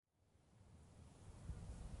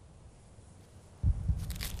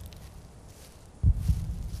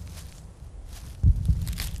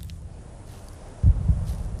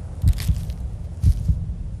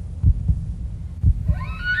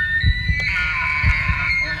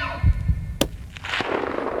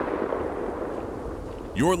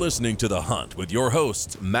You're listening to The Hunt with your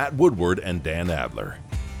hosts, Matt Woodward and Dan Adler.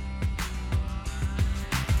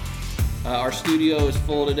 Our studio is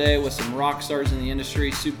full today with some rock stars in the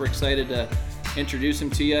industry. Super excited to introduce them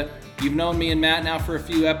to you. You've known me and Matt now for a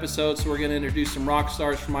few episodes, so we're going to introduce some rock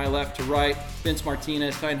stars from my left to right. Vince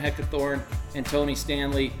Martinez, Tyne Heckethorn, and Tony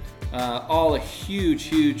Stanley. All a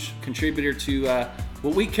huge contributor to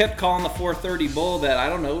what we kept calling the 430 Bull. That, I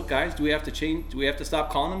don't know, guys, do we have to change? Do we have to stop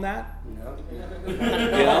calling him that?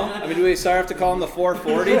 No. Do we start have to call him the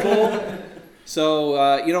 440 Bull? So,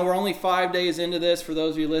 we're only 5 days into this for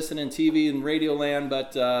those of you listening in TV and radio land,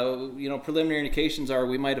 but, preliminary indications are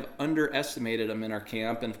we might have underestimated him in our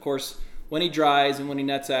camp. And, of course, when he dries and when he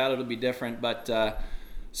nets out, it'll be different. But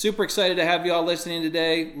super excited to have you all listening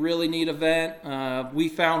today. Really neat event. We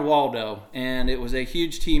found Waldo, and it was a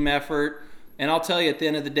huge team effort. And I'll tell you, at the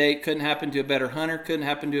end of the day, it couldn't happen to a better hunter, couldn't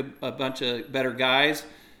happen to a bunch of better guys.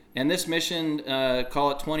 And this mission,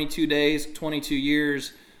 call it 22 days, 22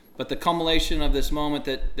 years, but the culmination of this moment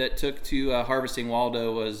that took to harvesting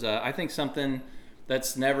Waldo was, I think, something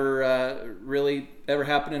that's never really ever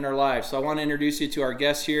happened in our lives. So I want to introduce you to our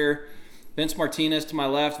guest here, Vince Martinez to my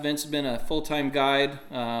left. Vince has been a full-time guide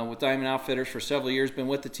with Diamond Outfitters for several years, been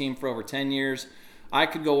with the team for over 10 years. I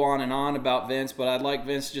could go on and on about Vince, but I'd like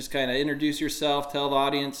Vince to just kind of introduce yourself, tell the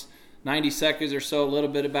audience 90 seconds or so a little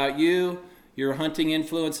bit about you, your hunting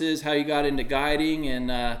influences, how you got into guiding,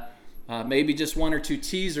 and maybe just one or two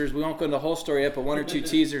teasers. We won't go into the whole story yet, but one or two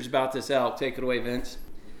teasers about this elk. Take it away, Vince.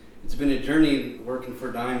 It's been a journey. Working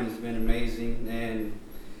for Diamond has been amazing, and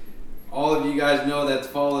all of you guys know that's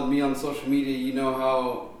followed me on social media. You know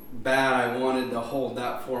how bad I wanted to hold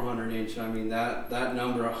that 400 inch. I mean, that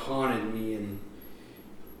number haunted me, and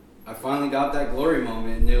I finally got that glory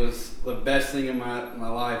moment, and it was the best thing in my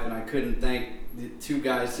life. And I couldn't thank the two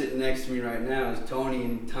guys sitting next to me right now, is Tony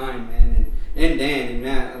and Tyne, man, and Dan and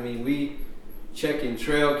Matt. I mean, we check in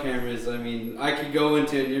trail cameras. I mean, I could go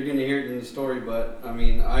into it, and you're going to hear it in the story, but I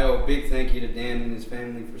mean, I owe a big thank you to Dan and his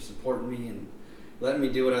family for supporting me and letting me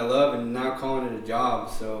do what I love, and now calling it a job.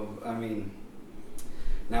 So, I mean,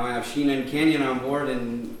 now I have Sheena and Canyon on board,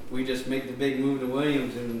 and we just make the big move to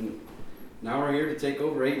Williams, and now we're here to take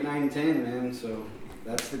over 8, 9, 10, man. So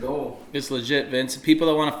that's the goal. It's legit, Vince. People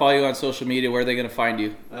that want to follow you on social media, where are they going to find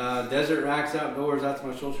you? Desert Racks Outdoors, that's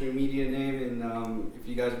my social media name. And if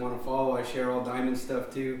you guys want to follow, I share all Diamond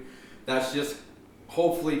stuff too. That's just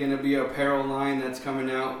hopefully going to be an apparel line that's coming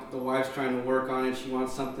out. The wife's trying to work on it. She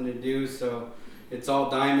wants something to do. So it's all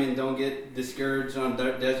Diamond. Don't get discouraged on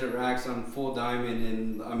Desert Racks. On full Diamond.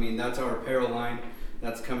 And I mean, that's our apparel line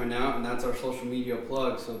that's coming out. And that's our social media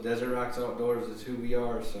plug. So Desert Racks Outdoors is who we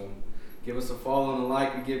are. So give us a follow and a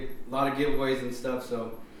like. We give a lot of giveaways and stuff,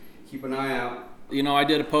 so keep an eye out. You know, I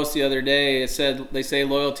did a post the other day. It said, they say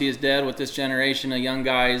loyalty is dead with this generation of young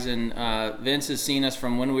guys, and Vince has seen us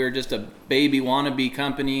from when we were just a baby wannabe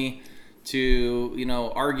company to,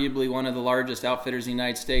 arguably one of the largest outfitters in the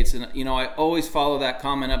United States. And, I always follow that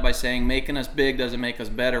comment up by saying making us big doesn't make us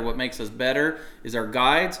better. What makes us better is our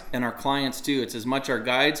guides and our clients too. It's as much our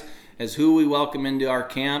guides as who we welcome into our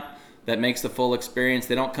camp that makes the full experience.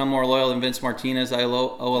 They don't come more loyal than Vince Martinez. I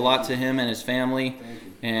owe a lot to him and his family,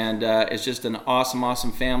 and it's just an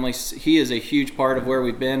awesome family. He is a huge part of where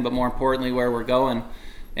we've been, but more importantly, where we're going.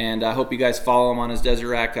 And I hope you guys follow him on his Desert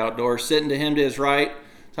Rack Outdoors. Sitting to him to his right,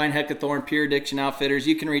 Tyne Heckethorn, Pure Addiction Outfitters.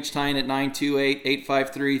 You can reach Tyne at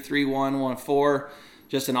 928-853-3114.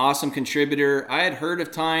 Just an awesome contributor. I had heard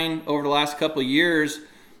of Tyne over the last couple of years,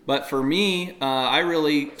 but for me, I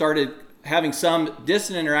really started having some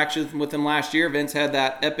distant interactions with him last year. Vince had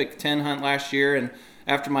that epic 10 hunt last year, and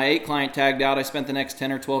after my 8 client tagged out, I spent the next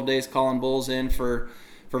 10 or 12 days calling bulls in for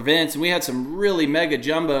Vince, and we had some really mega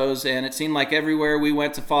jumbos, and it seemed like everywhere we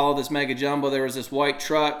went to follow this mega jumbo, there was this white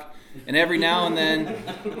truck, and every now and then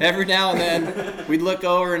we'd look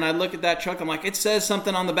over and I'd look at that truck. I'm like, it says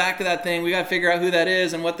something on the back of that thing. We got to figure out who that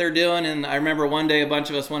is and what they're doing. And I remember one day a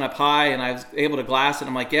bunch of us went up high, and I was able to glass it.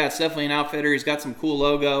 I'm like, yeah, it's definitely an outfitter. He's got some cool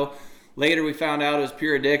logo. Later, we found out it was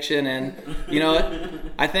Pure Addiction, and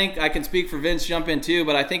I think I can speak for Vince, jump in too,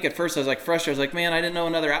 but I think at first I was like frustrated. I was like, man, I didn't know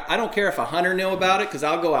another. I don't care if a hunter knew about it, because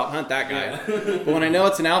I'll go out and hunt that guy. But when I know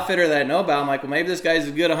it's an outfitter that I know about, I'm like, well, maybe this guy's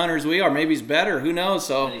as good a hunter as we are. Maybe he's better. Who knows?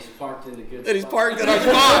 So and he's parked in a good spot. And he's parked in our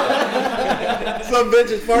spot. Some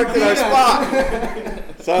bitch is parked in our spot.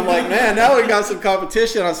 So I'm like, man, now we got some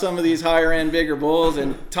competition on some of these higher end, bigger bulls.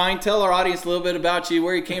 And Tyne, tell our audience a little bit about you,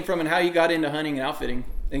 where you came from, and how you got into hunting and outfitting.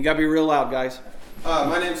 And you got to be real loud, guys.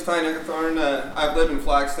 My name's Tyne Heckethorn. I've lived in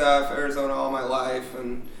Flagstaff, Arizona all my life,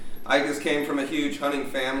 and I just came from a huge hunting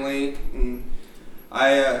family. And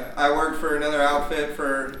I worked for another outfit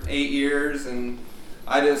for 8 years, and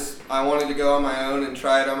I wanted to go on my own and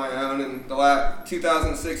try it on my own. And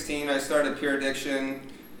 2016, I started Pure Addiction.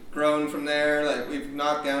 Grown from there, like we've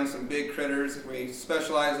knocked down some big critters. We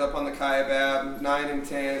specialized up on the Kaibab, 9 and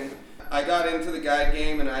 10. I got into the guide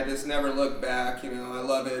game and I just never looked back. You know, I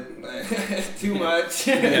love it like, too much.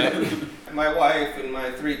 My wife and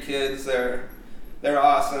my 3 kids, they're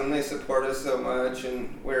awesome. They support us so much,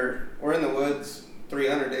 and we're in the woods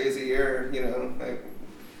 300 days a year. You know, like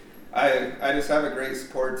I just have a great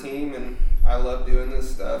support team, and I love doing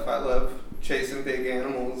this stuff. I love chasing big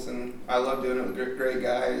animals, and I love doing it with great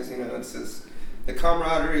guys. You know, it's just the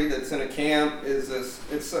camaraderie that's in a camp is just,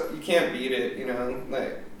 you can't beat it. You know,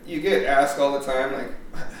 like you get asked all the time, like,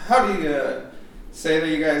 how do you say that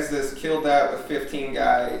you guys just killed that with 15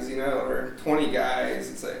 guys, you know, or 20 guys?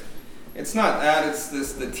 It's like, it's not that, it's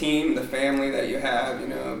this the team, the family that you have. You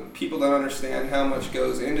know, people don't understand how much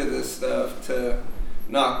goes into this stuff to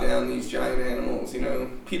knock down these giant animals. You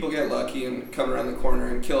know, people get lucky and come around the corner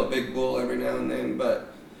and kill a big bull every now and then,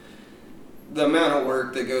 but the amount of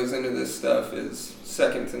work that goes into this stuff is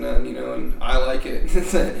second to none, you know, and I like it.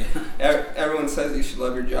 Everyone says you should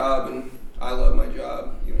love your job, and I love my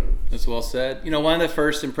job, you know. That's well said. You know, one of the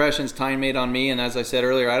first impressions Tyne made on me, and as I said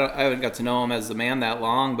earlier, I haven't got to know him as the man that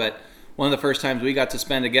long, but one of the first times we got to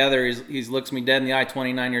spend together, he looks me dead in the eye,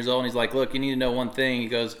 29 years old, and he's like, look, you need to know one thing. He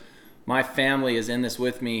goes, my family is in this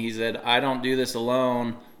with me. He said, I don't do this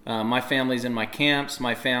alone. My family's in my camps.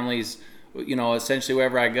 My family's, you know, essentially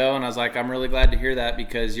wherever I go. And I was like, I'm really glad to hear that,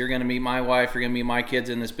 because you're going to meet my wife. You're going to meet my kids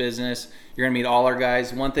in this business. You're going to meet all our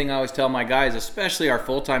guys. One thing I always tell my guys, especially our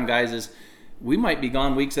full-time guys, is we might be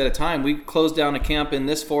gone weeks at a time. We close down a camp in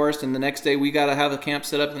this forest, and the next day we got to have a camp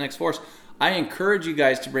set up in the next forest. I encourage you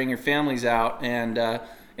guys to bring your families out, and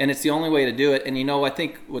it's the only way to do it. And, you know, I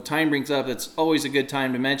think what Tyne brings up, it's always a good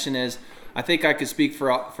time to mention is, I think I could speak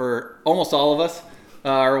for almost all of us,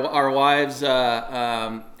 our wives,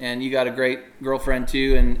 and you got a great girlfriend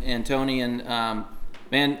too, and Tony, and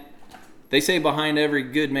man, they say behind every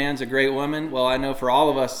good man's a great woman. Well, I know for all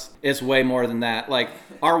of us, it's way more than that. Like,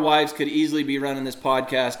 our wives could easily be running this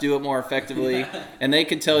podcast, do it more effectively, and they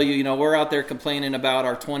could tell you, you know, we're out there complaining about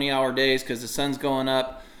our 20-hour days because the sun's coming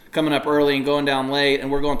up early and going down late, and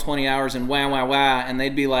we're going 20 hours and wah, wah, wah, and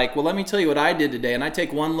they'd be like, well, let me tell you what I did today. And I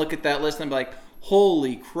take one look at that list and I'd be like,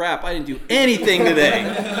 holy crap, I didn't do anything today.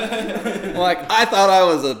 Like, I thought I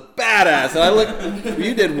was a badass. And I look,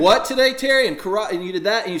 you did what today, Terry? And karate, and you did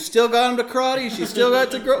that, and you still got him to karate? She still got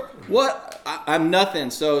to grow? What? I'm nothing.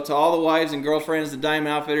 So to all the wives and girlfriends, the Diamond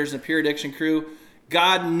Outfitters and the Pure Addiction crew,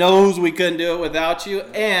 God knows we couldn't do it without you.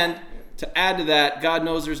 And to add to that, God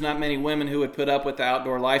knows there's not many women who would put up with the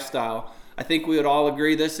outdoor lifestyle. I think we would all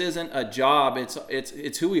agree this isn't a job.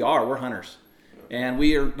 It's who we are. We're hunters. And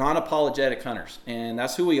we are non-apologetic hunters. And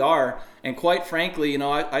that's who we are. And quite frankly, you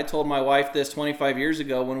know, I told my wife this 25 years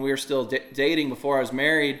ago when we were still dating before I was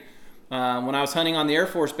married. When I was hunting on the Air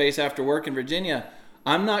Force Base after work in Virginia,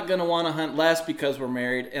 I'm not going to want to hunt less because we're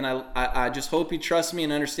married. And I just hope you trust me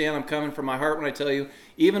and understand I'm coming from my heart when I tell you,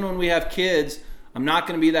 even when we have kids, I'm not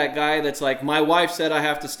going to be that guy that's like, my wife said I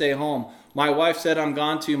have to stay home. My wife said I'm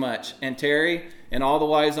gone too much. And Terry and all the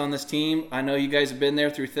wives on this team, I know you guys have been there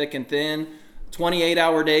through thick and thin.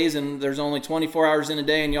 28-hour days, and there's only 24 hours in a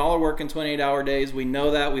day, and y'all are working 28-hour days. We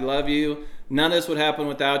know that. We love you. None of this would happen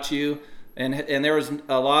without you. And there was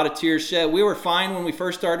a lot of tears shed. We were fine when we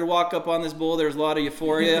first started to walk up on this bull. There was a lot of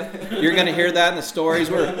euphoria. You're going to hear that in the stories.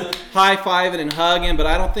 We're high-fiving and hugging, but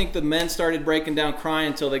I don't think the men started breaking down crying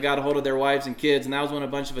until they got a hold of their wives and kids, and that was when a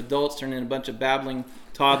bunch of adults turned into a bunch of babbling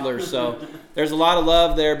toddlers. So there's a lot of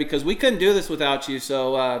love there because we couldn't do this without you.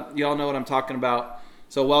 So you all know what I'm talking about.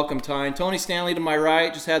 So welcome, Tyne. Tony Stanley to my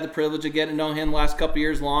right. Just had the privilege of getting to know him the last couple of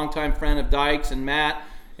years. Longtime friend of Dykes and Matt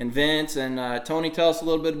and Vince. And Tony, tell us a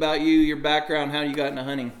little bit about you, your background, how you got into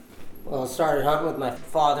hunting. Well, I started hunting with my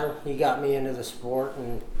father. He got me into the sport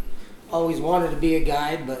and always wanted to be a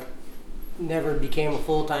guide, but never became a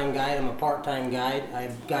full-time guide. I'm a part-time guide.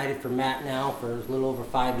 I've guided for Matt now for a little over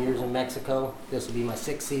 5 years in Mexico. This will be my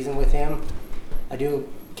 6th season with him. I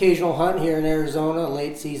do occasional hunt here in Arizona,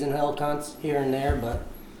 late season elk hunts here and there, but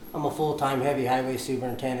I'm a full-time heavy highway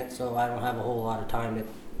superintendent, so I don't have a whole lot of time to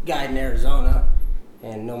guide in Arizona.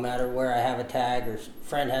 And no matter where I have a tag or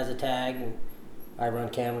friend has a tag, and I run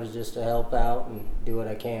cameras just to help out and do what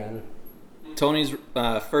I can. Tony's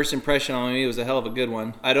first impression on me was a hell of a good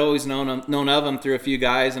one. I'd always known of him through a few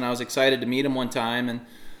guys, and I was excited to meet him one time. And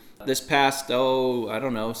this past,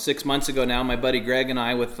 6 months ago now, my buddy Greg and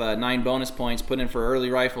I, with 9 bonus points, put in for early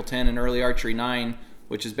rifle 10 and early archery 9,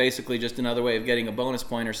 which is basically just another way of getting a bonus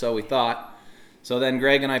point or so we thought. So then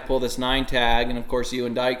Greg and I pull this 9 tag, and of course you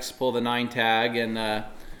and Dykes pull the 9 tag, and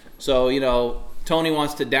so Tony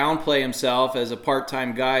wants to downplay himself as a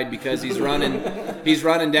part-time guide because he's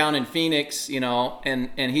running down in Phoenix, and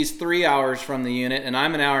he's 3 hours from the unit, and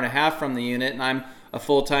I'm an hour and a half from the unit, and I'm a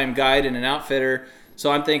full-time guide and an outfitter.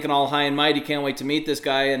 So I'm thinking all high and mighty, can't wait to meet this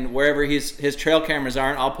guy, and wherever his trail cameras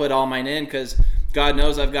aren't, I'll put all mine in because God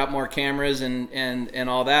knows I've got more cameras and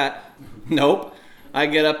all that. Nope. I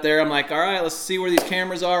get up there, I'm like, all right, let's see where these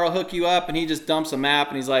cameras are, I'll hook you up, and he just dumps a map,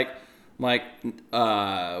 and he's like,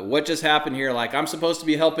 what just happened here? Like, I'm supposed to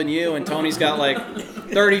be helping you, and Tony's got like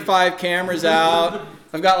 35 cameras out.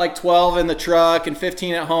 I've got like 12 in the truck and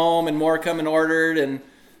 15 at home and more coming ordered. And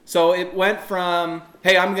so it went from,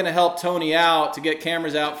 hey, I'm going to help Tony out to get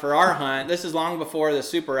cameras out for our hunt. This is long before the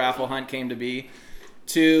Super Raffle hunt came to be,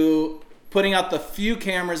 to putting out the few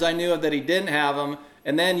cameras I knew of that he didn't have them.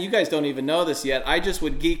 And then you guys don't even know this yet. I just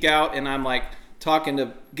would geek out, and I'm like, talking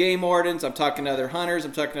to game wardens, I'm talking to other hunters,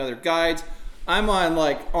 I'm talking to other guides. I'm on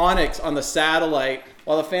like Onyx on the satellite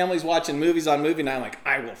while the family's watching movies on movie night. I'm like,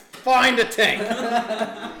 I will find a tank.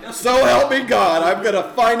 So help me God, I'm going to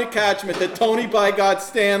find a catchment that Tony by God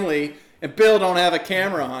Stanley and Bill don't have a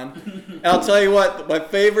camera on. And I'll tell you what, my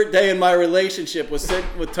favorite day in my relationship was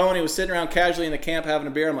sitting with Tony, was sitting around casually in the camp having a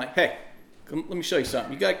beer. I'm like, hey, let me show you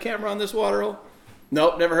something. You got a camera on this water hole?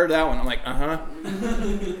 Nope, never heard of that one. I'm like,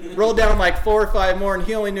 Rolled down like 4 or 5 more, and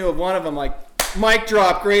he only knew of one of them. Like, mic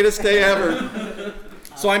drop, greatest day ever.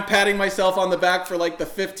 So I'm patting myself on the back for like the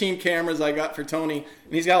 15 cameras I got for Tony,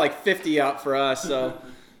 and he's got like 50 out for us. So,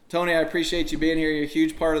 Tony, I appreciate you being here. You're a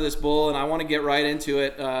huge part of this bull, and I want to get right into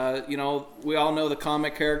it. We all know the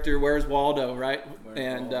comic character, Where's Waldo, right?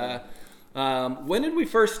 When did we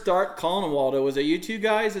first start calling him Waldo? Was it you two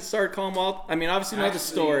guys that started calling him Waldo? I mean, obviously know the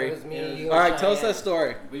story. It was me, you, All right, and tell us Cheyenne. that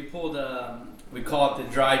story. We pulled we call it the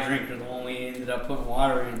dry drinker, the one we ended up putting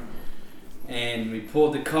water in. And we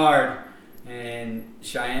pulled the card, and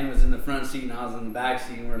Cheyenne was in the front seat and I was in the back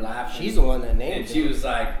seat, and we're laughing. She's the one that named And she was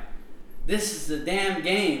like, this is the damn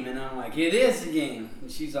game. And I'm like, it is the game. And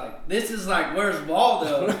she's like, this is like, where's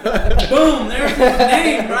Waldo? Boom, there's his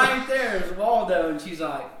name right there. It's Waldo. And she's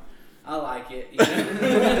like, I like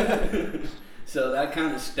it. So that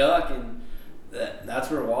kind of stuck, and that's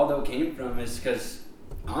where Waldo came from, is because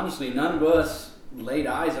honestly none of us laid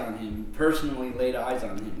eyes on him, personally laid eyes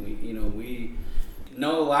on him. We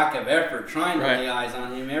no lack of effort trying to lay eyes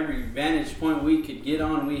on him. Every vantage point we could get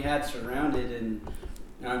on, we had surrounded. And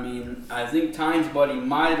I mean, I think Tyne's buddy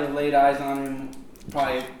might have laid eyes on him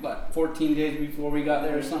probably 14 days before we got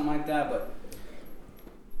there or something like that. But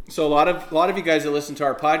so a lot of you guys that listen to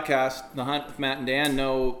our podcast, The Hunt with Matt and Dan,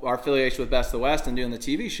 know our affiliation with Best of the West and doing the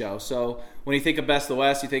TV show. So when you think of Best of the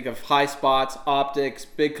West, you think of high spots, optics,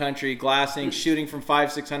 big country, glassing, shooting from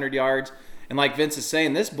 500-600 yards. And like Vince is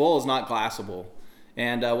saying, this bull is not glassable.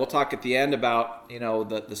 And we'll talk at the end about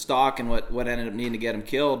the stock and what ended up needing to get him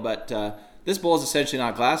killed. But this bull is essentially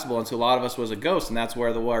not glassable, and to a lot of us was a ghost, and that's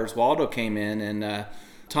where the Where's Waldo came in. And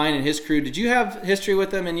Tyne and his crew, did you have history with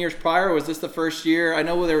them in years prior, or was this the first year? I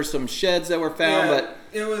know there were some sheds that were found, but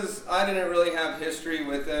it was. I didn't really have history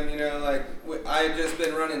with them, I had just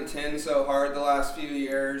been running 10 so hard the last few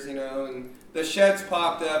years, and the sheds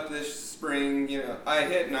popped up this spring. I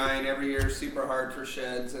hit 9 every year super hard for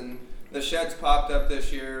sheds, and the sheds popped up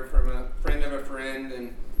this year from a friend of a friend,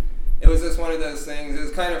 and it was just one of those things. It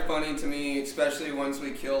was kind of funny to me, especially once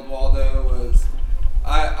we killed Waldo, was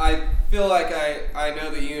I feel like I know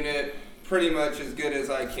the unit pretty much as good as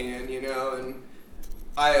I can, and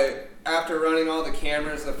after running all the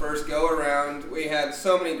cameras the first go around, we had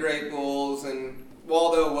so many great bulls, and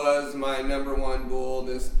Waldo was my number one bull.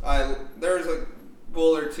 There's a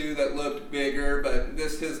bull or two that looked bigger, but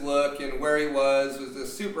his look and where he was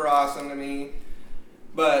just super awesome to me.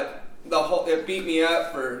 But it beat me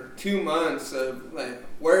up for 2 months of like,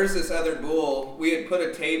 where's this other bull? We had put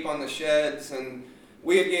a tape on the sheds, and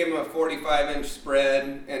we had gave him a 45-inch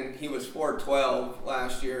spread, and he was 412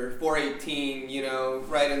 last year, 418,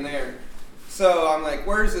 right in there. So I'm like,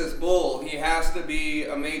 where's this bull? He has to be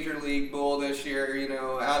a major league bull this year,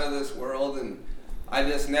 out of this world. And I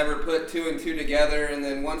just never put 2 and 2 together. And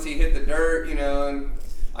then once he hit the dirt, and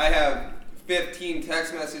I have 15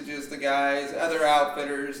 text messages to guys, other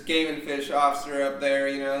outfitters, game and fish officer up there,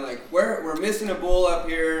 we're missing a bull up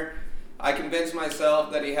here. I convinced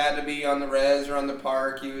myself that he had to be on the res or on the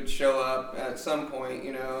park. He would show up at some point,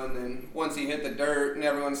 and then once he hit the dirt, and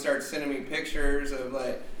everyone started sending me pictures of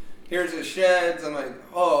like, here's his sheds. I'm like,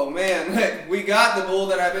 oh man, like, we got the bull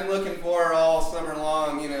that I've been looking for all summer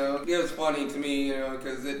long, you know. It was funny to me, you know,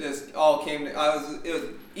 because it just all came to, it was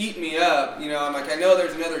eating me up, you know. I'm like, I know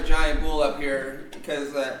there's another giant bull up here,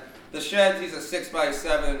 because the sheds, he's a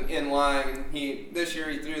 6x7 in line. This year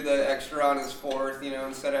he threw the extra on his fourth, you know,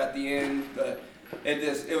 instead of at the end, but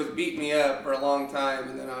it was beating me up for a long time,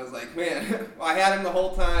 and then I was like, man, I had him the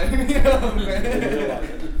whole time, you know,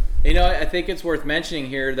 man. You know, I think it's worth mentioning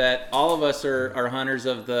here that all of us are hunters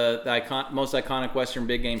of the most iconic Western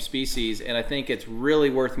big game species, and I think it's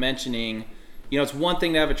really worth mentioning. You know, it's one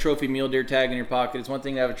thing to have a trophy mule deer tag in your pocket. It's one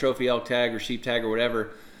thing to have a trophy elk tag or sheep tag or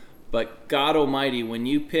whatever. But God almighty, when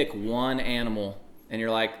you pick one animal and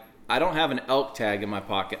you're like, I don't have an elk tag in my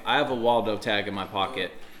pocket. I have a Waldo tag in my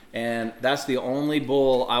pocket. And that's the only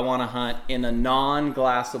bull I want to hunt in a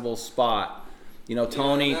non-glassable spot. You know,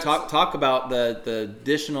 Tony, talk about the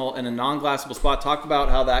additional in a non-glassable spot. Talk about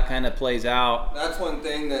how that kind of plays out. That's one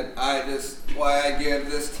thing that why I give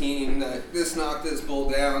this team that this knocked this bull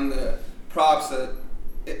down the props that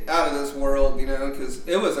out of this world, you know, because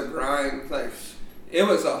it was a grind. Like, it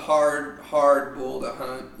was a hard bull to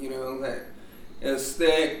hunt, you know. Like, it was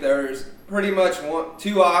thick. There's pretty much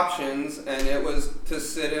two options, and it was to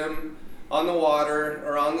sit him on the water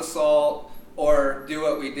or on the salt, or do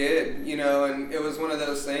what we did, you know. And it was one of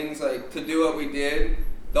those things, like, to do what we did,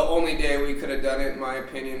 the only day we could have done it, in my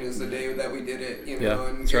opinion, is the day that we did it, you know.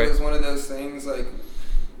 And it was one of those things, like,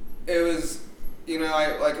 it was, you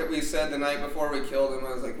know, like we said the night before we killed him,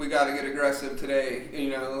 I was like, we got to get aggressive today, you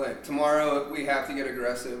know. Like, tomorrow we have to get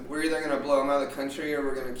aggressive. We're either going to blow him out of the country or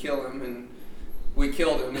we're going to kill him, and we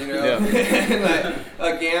killed him, you know. And,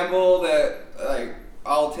 like, a gamble that, like,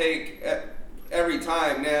 I'll take every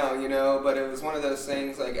time now, you know, but it was one of those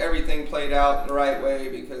things, like, everything played out the right way,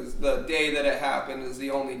 because the day that it happened is the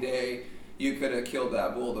only day you could have killed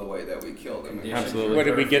that bull the way that we killed him. Absolutely. What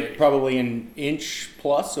did we get? Probably an inch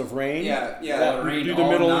plus of rain? Yeah. Through the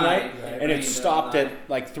middle of the night, and it stopped at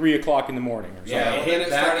like 3 o'clock in the morning or something. Yeah, and then it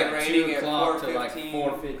started raining at 4:00 to 4:15. like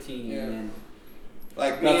 4:15. Yeah. And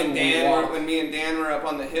like, when me and Dan were up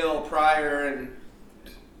on the hill prior, and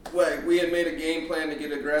like, we had made a game plan to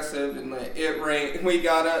get aggressive, and like, it rained. We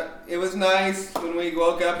got up. It was nice when we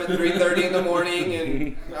woke up at 3:30 in the morning,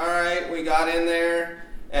 and all right, we got in there,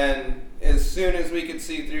 and as soon as we could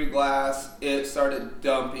see through glass, it started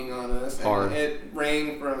dumping on us. Hard. And it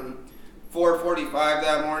rained from 4:45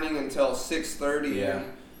 that morning until 6:30. Yeah. And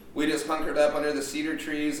we just hunkered up under the cedar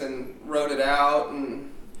trees and rode it out,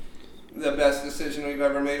 and the best decision we've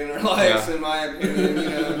ever made in our lives, in my opinion, you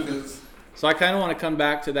know, 'cause So I kind of want to come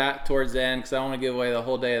back to that towards the end, because I don't want to give away the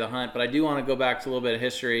whole day of the hunt, but I do want to go back to a little bit of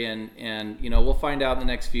history, and you know, we'll find out in the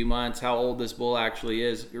next few months how old this bull actually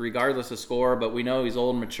is, regardless of score, but we know he's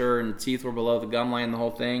old and mature, and teeth were below the gum line, the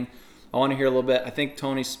whole thing. I want to hear a little bit. I think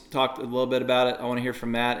Tony's talked a little bit about it. I want to hear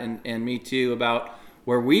from Matt and me too about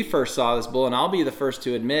where we first saw this bull, and I'll be the first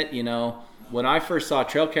to admit, you know, when I first saw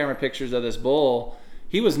trail camera pictures of this bull,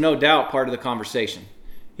 he was no doubt part of the conversation.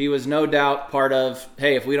 He was no doubt part of,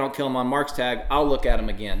 hey, if we don't kill him on Mark's tag, I'll look at him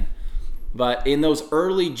again. But in those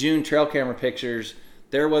early June trail camera pictures,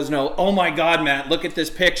 there was no, oh my God, Matt, look at this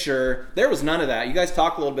picture. There was none of that. You guys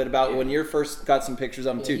talk a little bit about when you first got some pictures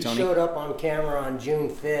of him too, Tony. He showed up on camera on June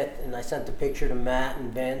 5th, and I sent the picture to Matt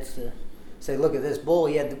and Vince to say, look at this bull.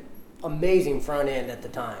 He had the amazing front end at the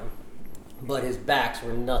time, but his backs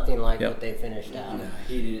were nothing like what they finished out. no,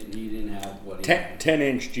 he didn't have what he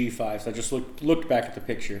 10-inch G5s. I just looked back at the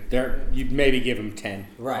picture. There, you'd maybe give him 10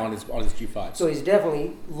 on his G5s. So he's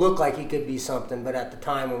definitely looked like he could be something, but at the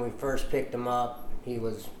time when we first picked him up, he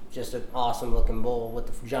was just an awesome looking bull with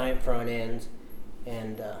the giant front ends,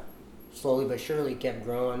 and slowly but surely kept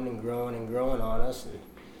growing and growing and growing on us. And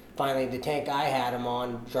finally, the tank I had him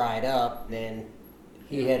on dried up, then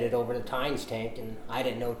he headed over to Tyne's tank, and I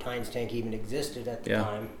didn't know Tyne's tank even existed at the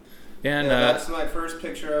time. And that's my first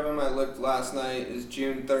picture of him. I looked last night, is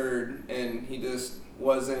June 3rd, and he just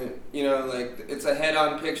wasn't, you know, like, it's a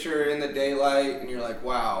head-on picture in the daylight, and you're like,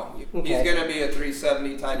 wow, he's going to be a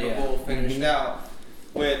 370 type of bull finished out,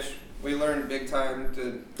 which we learned big time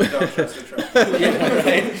to don't trust a truck.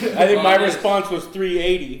 I think my response was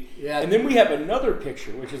 380. Yeah. And then we have another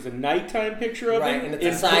picture, which is a nighttime picture of him. And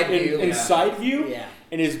it's a side view. In side view. Yeah.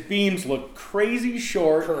 And his beams look crazy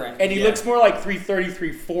short. Correct. And he looks more like 330,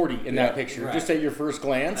 340 in that picture, Right. just at your first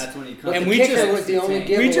glance. That's when he comes. And the kicker was the only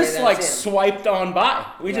giveaway we just that's like in. swiped on by.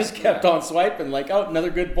 We just kept on swiping, like, oh, another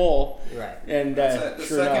good bull. Right. And the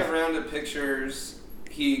sure second enough, round of pictures,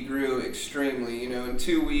 he grew extremely. You know, in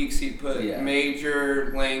 2 weeks he put Yeah.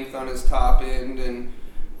 major length on his top end, and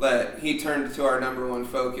But he turned to our number one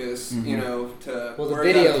focus, you know, to Well, the work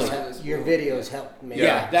out videos, your videos helped me.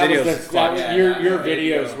 That videos was your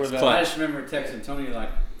videos were the. I just remember texting Tony like,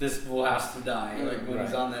 "This bull has to die." Like when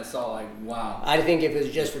he's on that saw, like, wow. I think if it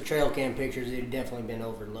was just for trail cam pictures, it'd definitely been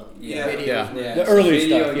overlooked. Yeah. Videos were- The early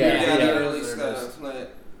stuff, Yeah, yeah. the early stuff. Like,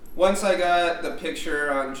 once I got the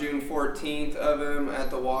picture on June 14th of him at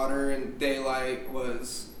the water and daylight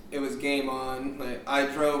it was game on. Like, I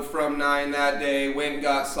drove from 9 that day, went and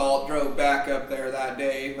got salt, drove back up there that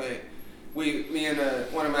day. Like, me and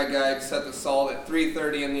one of my guides set the salt at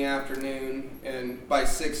 3:30 in the afternoon, and by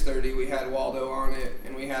 6:30 we had Waldo on it,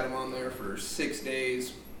 and we had him on there for 6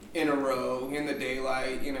 days in a row in the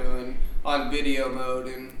daylight, you know, and on video mode,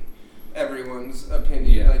 and everyone's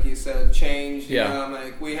opinion, like you said, changed. You know, I'm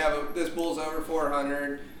like, this bull's over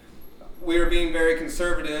 400. We were being very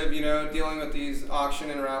conservative, you know, dealing with these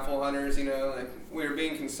auction and raffle hunters, you know, like we were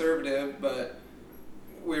being conservative, but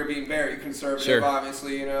we were being very conservative,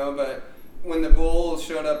 obviously, you know, but when the bull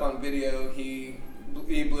showed up on video, he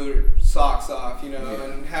blew socks off, you know,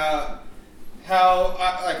 and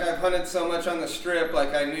I've hunted so much on the strip,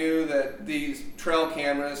 like I knew that these trail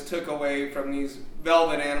cameras took away from these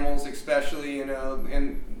velvet animals, especially, you know,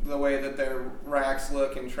 in the way that their racks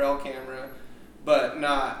look in trail camera, but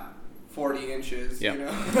not 40 inches, you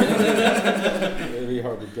know. It'd be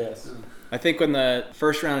hard to guess. I think when the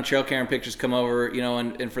first round of trail camera pictures come over, you know,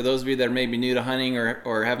 and for those of you that are maybe new to hunting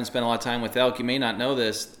or haven't spent a lot of time with elk, you may not know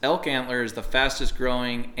this. Elk antler is the fastest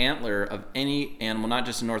growing antler of any animal, not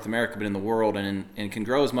just in North America, but in the world, and can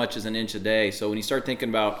grow as much as an inch a day. So when you start thinking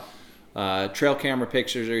about trail camera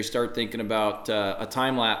pictures, or you start thinking about a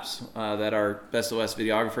time lapse that our Best of West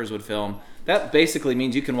videographers would film, that basically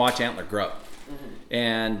means you can watch antler grow.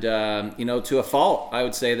 And, you know, to a fault, I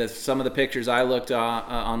would say that some of the pictures I looked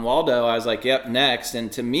on Waldo, I was like, yep, next. And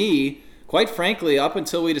to me, quite frankly, up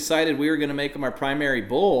until we decided we were going to make him our primary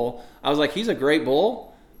bull, I was like, he's a great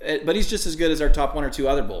bull, but he's just as good as our top 1 or 2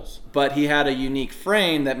 other bulls. But he had a unique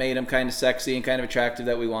frame that made him kind of sexy and kind of attractive,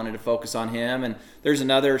 that we wanted to focus on him. And there's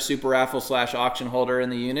another super raffle / auction holder in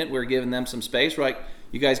the unit. We're giving them some space. We're like,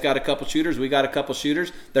 you guys got a couple shooters, we got a couple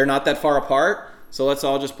shooters. They're not that far apart. So let's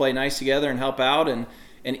all just play nice together and help out. And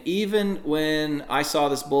even when I saw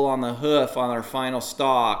this bull on the hoof on our final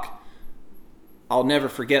stalk, I'll never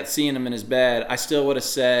forget seeing him in his bed. I still would have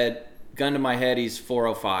said, gun to my head, he's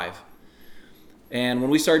 405. And when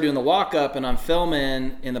we started doing the walk up and I'm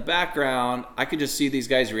filming in the background, I could just see these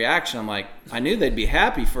guys' reaction. I'm like, I knew they'd be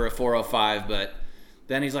happy for a 405, but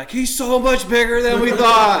then he's like, he's so much bigger than we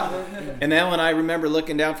thought. And then when I remember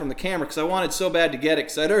looking down from the camera, because I wanted so bad to get it,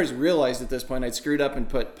 because I'd always realized at this point I'd screwed up and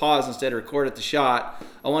put pause instead of record at the shot.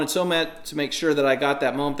 I wanted so bad to make sure that I got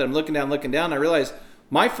that moment that I'm looking down. I realized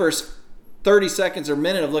my first 30 seconds or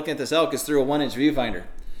minute of looking at this elk is through a 1-inch viewfinder.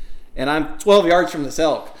 And I'm 12 yards from this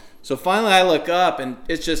elk. So finally I look up, and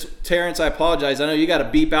it's just, Terrence, I apologize. I know you got to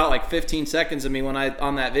beep out like 15 seconds of me when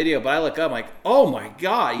on that video, but I look up, I'm like, oh my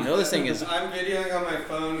God, you know, this thing is... I'm videoing on my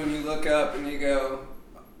phone when you look up and you go,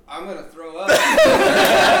 I'm going to throw up.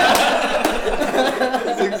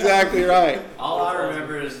 That's exactly right. All I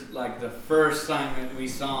remember is like the first time that we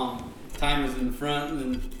saw him, Tyne was in front and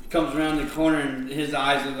then comes around the corner and his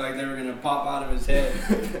eyes look like they were going to pop out of his head.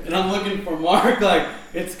 And I'm looking for Mark like,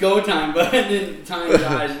 it's go time, but then Tyne's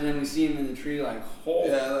eyes, and then we see him in the tree like, oh.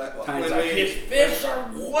 Yeah, Tyne's like, his fists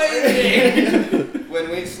are waiting.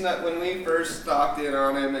 When we first stalked in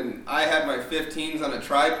on him, and I had my 15s on a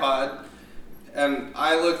tripod, and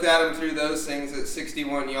I looked at him through those things at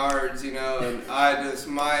 61 yards, you know, and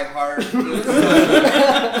my heart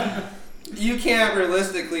just... You can't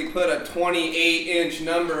realistically put a 28-inch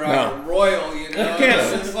number on a Royal, you know?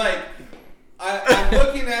 It's just like, I'm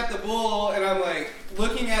looking at the bull, and I'm like,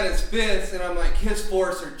 looking at his fists, and I'm like, his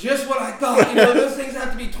force are just what I thought. You know, those things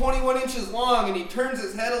have to be 21 inches long, and he turns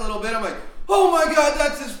his head a little bit. I'm like, oh my God,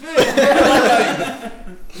 that's his fist.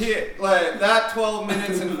 You know, like that 12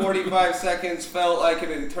 minutes and 45 seconds felt like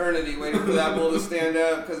an eternity waiting for that bull to stand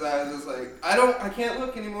up, because I was just like, I can't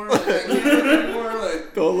look anymore. Like, I can't look anymore.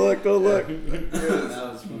 Like, go look. That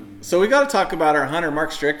was fun. So we got to talk about our hunter,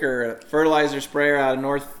 Mark Stricker, a fertilizer sprayer out of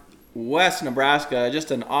Northwest Nebraska.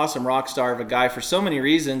 Just an awesome rock star of a guy for so many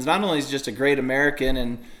reasons. Not only is he just a great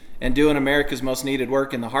American and doing America's most needed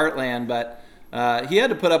work in the heartland, but he had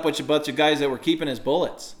to put up with a bunch of guys that were keeping his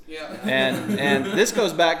bullets. Yeah. And this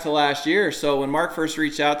goes back to last year. So when Mark first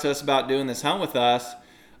reached out to us about doing this hunt with us,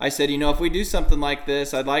 I said, you know, if we do something like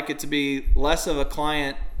this, I'd like it to be less of a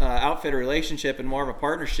client outfitter relationship and more of a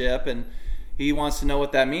partnership. And he wants to know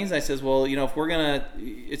what that means. I says, well, you know, if we're gonna,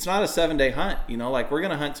 it's not a 7-day hunt, you know, like we're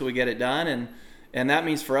gonna hunt till we get it done. And that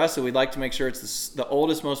means for us that we'd like to make sure it's the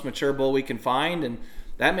oldest, most mature bull we can find. And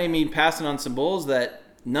that may mean passing on some bulls that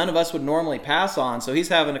none of us would normally pass on. So he's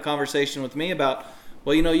having a conversation with me about,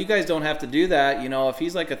 well, you guys don't have to do that. If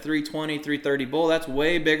he's like a 320, 330 bull, that's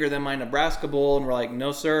way bigger than my Nebraska bull. And we're like,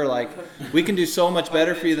 no, sir. Like, we can do so much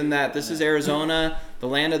better for you than that. This is Arizona, the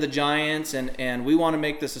land of the giants. And we want to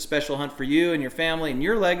make this a special hunt for you and your family and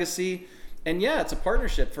your legacy. And yeah, it's a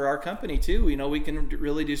partnership for our company too. We can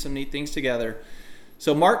really do some neat things together.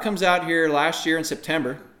 So Mark comes out here last year in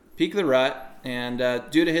September, peak of the rut, and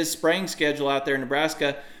due to his spraying schedule out there in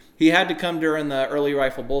Nebraska, he had to come during the early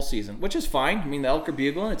rifle bull season, which is fine. I mean, the elk are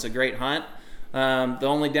bugling. It's a great hunt. The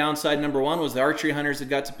only downside, number one, was the archery hunters had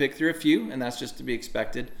got to pick through a few, and that's just to be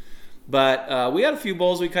expected. But we had a few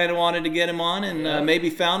bulls we kind of wanted to get him on, and maybe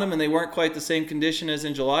found them, and they weren't quite the same condition as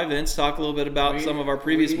in July. Vince, talk a little bit about some of our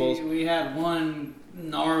previous bulls. We had one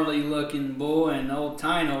gnarly looking bull, and old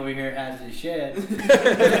Tyne over here has his shed.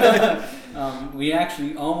 We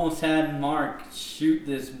actually almost had Mark shoot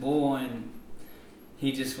this bull, and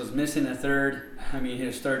he just was missing a third. I mean,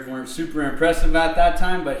 his thirds weren't super impressive at that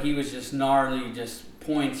time, but he was just gnarly, just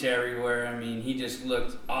points everywhere. I mean, he just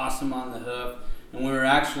looked awesome on the hoof. And we were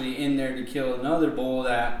actually in there to kill another bull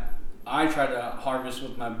that I tried to harvest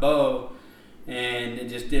with my bow, and it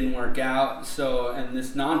just didn't work out. So, and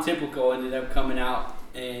this non-typical ended up coming out,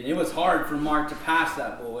 and it was hard for Mark to pass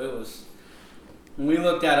that bull. We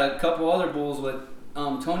looked at a couple other bulls with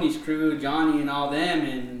Tony's crew, Johnny and all them,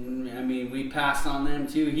 and I mean, we passed on them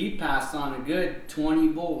too. He passed on a good 20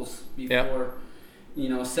 bulls before,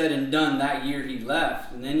 said and done that year he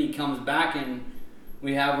left. And then he comes back, and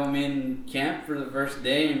we have him in camp for the first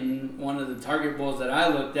day, and one of the target bulls that I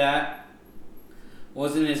looked at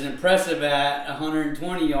wasn't as impressive at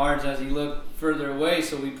 120 yards as he looked further away,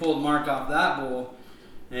 so we pulled Mark off that bull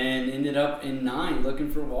and ended up in 9 looking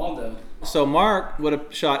for Waldo. So Mark would have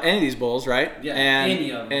shot any of these bulls, right? Yeah, and,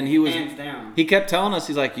 any of them, and he was, hands down. He kept telling us,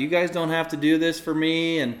 he's like, you guys don't have to do this for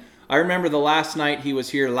me. And I remember the last night he was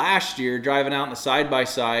here last year driving out in a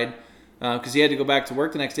side-by-side because he had to go back to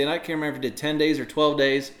work the next day. And I can't remember if he did 10 days or 12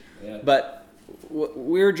 days. Yeah. But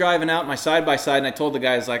we were driving out my side-by-side, and I told the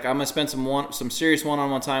guys, like, I'm going to spend some serious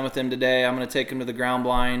one-on-one time with him today. I'm going to take him to the ground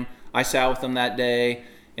blind. I sat with him that day,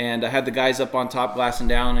 and I had the guys up on top glassing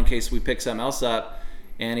down in case we pick something else up.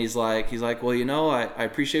 And he's like, well, I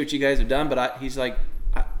appreciate what you guys have done, but he's like,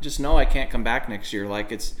 I just know I can't come back next year.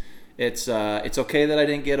 Like, it's okay that I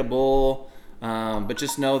didn't get a bull, but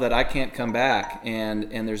just know that I can't come back,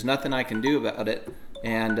 and there's nothing I can do about it.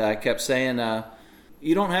 And I kept saying,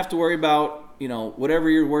 you don't have to worry about, whatever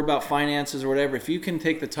you're worried about, finances or whatever. If you can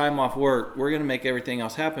take the time off work, we're going to make everything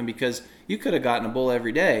else happen, because you could have gotten a bull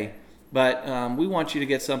every day. But we want you to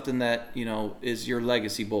get something that, is your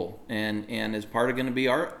legacy bull, and is part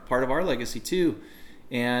of our legacy too.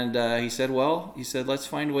 And he said, let's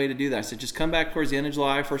find a way to do that. I said, just come back towards the end of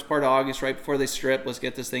July, first part of August, right before they strip. Let's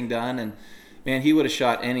get this thing done. And man, he would have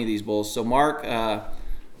shot any of these bulls. So Mark, I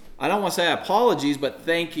don't want to say apologies, but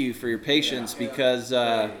thank you for your patience, because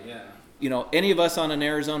any of us on an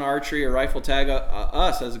Arizona archery or rifle tag,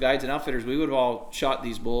 us as guides and outfitters, we would have all shot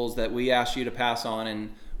these bulls that we asked you to pass on.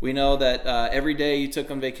 And we know that every day you took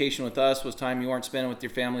on vacation with us was time you weren't spending with your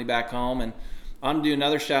family back home. And I'm going to do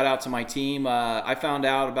another shout out to my team. I found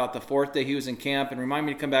out about the 4th day he was in camp, and remind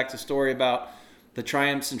me to come back to the story about the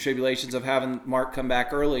triumphs and tribulations of having Mark come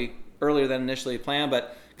back earlier than initially planned.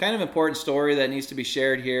 But kind of important story that needs to be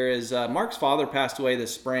shared here is Mark's father passed away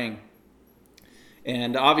this spring.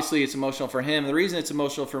 And obviously it's emotional for him. The reason it's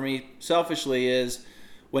emotional for me selfishly is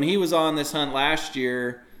when he was on this hunt last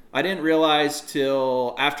year, I didn't realize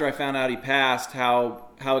till after I found out he passed how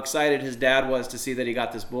excited his dad was to see that he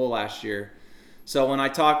got this bull last year. So when I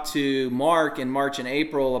talked to Mark in March and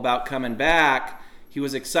April about coming back, he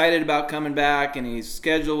was excited about coming back, and his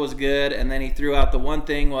schedule was good. And then he threw out the one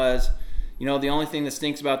thing was, the only thing that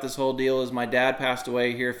stinks about this whole deal is my dad passed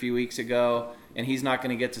away here a few weeks ago, and he's not going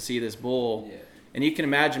to get to see this bull. Yeah. And you can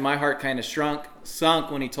imagine my heart kind of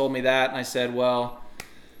sunk when he told me that. And I said, well,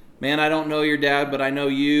 man, I don't know your dad, but I know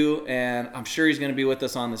you, and I'm sure he's going to be with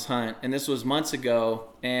us on this hunt. And this was months ago.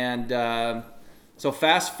 And so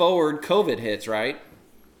fast forward, COVID hits, right?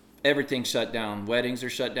 Everything's shut down. Weddings are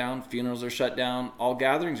shut down. Funerals are shut down. All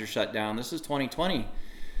gatherings are shut down. This is 2020.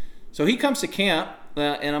 So he comes to camp,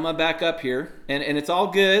 and I'm going to back up here. And it's all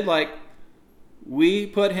good. Like, we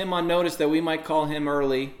put him on notice that we might call him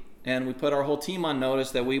early, and we put our whole team on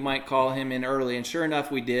notice that we might call him in early. And sure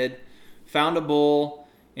enough, we did. Found a bull.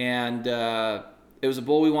 And it was a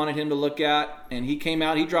bull we wanted him to look at, and he came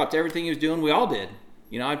out. He dropped everything he was doing. We all did.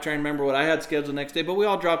 I'm trying to remember what I had scheduled the next day, but we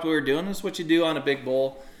all dropped what we were doing. That's what you do on a big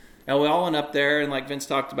bull. And we all went up there, and like Vince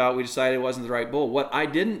talked about, we decided it wasn't the right bull. What I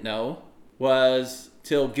didn't know was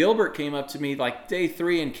till Gilbert came up to me like day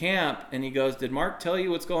 3 in camp, and he goes, "Did Mark tell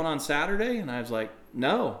you what's going on Saturday?" And I was like,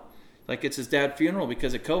 "No." Like, it's his dad's funeral.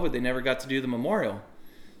 Because of COVID, they never got to do the memorial.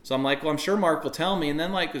 So I'm like, well, I'm sure Mark will tell me. And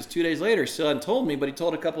then like it was 2 days later, he still hadn't told me, but he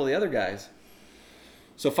told a couple of the other guys.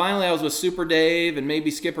 So finally I was with Super Dave and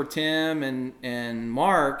maybe Skipper Tim and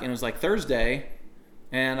Mark, and it was like Thursday,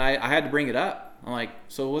 and I had to bring it up. I'm like,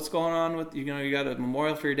 "So what's going on with, you got a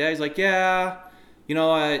memorial for your dad?" He's like, "Yeah,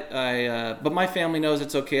 but my family knows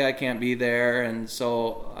it's okay, I can't be there." And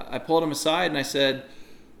so I pulled him aside and I said,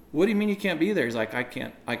 "What do you mean you can't be there?" He's like, I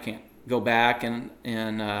can't go back and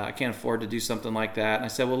I can't afford to do something like that." And I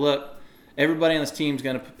said, "Well, look, everybody on this team's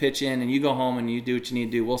going to pitch in, and you go home and you do what you need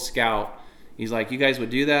to do. We'll scout." He's like, "You guys would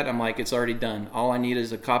do that?" I'm like, "It's already done. All I need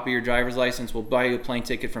is a copy of your driver's license. We'll buy you a plane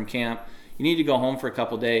ticket from camp. You need to go home for a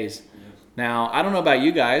couple days." Now, I don't know about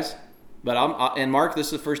you guys, but and Mark, this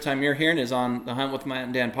is the first time you're hearing is on the Hunt with Matt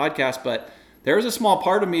and Dan podcast, but there was a small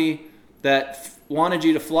part of me that wanted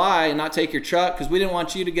you to fly and not take your truck, because we didn't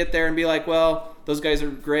want you to get there and be like, "Well, those guys are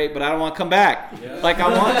great, but I don't want to come back." Yeah. Like,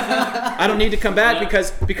 I don't need to come back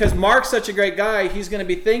because Mark's such a great guy. He's going to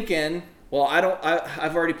be thinking, "Well,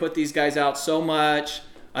 I've already put these guys out so much.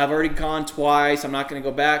 I've already gone twice. I'm not going to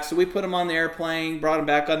go back." So we put him on the airplane, brought him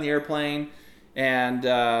back on the airplane, and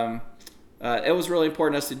it was really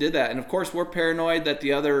important to us to do that. And of course, we're paranoid that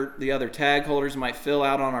the other tag holders might fill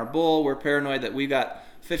out on our bull. We're paranoid that we got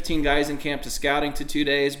 15 guys in camp to scouting to 2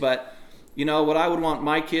 days. But what I would want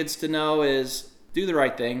my kids to know is do the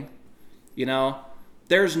right thing.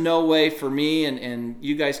 There's no way for me, and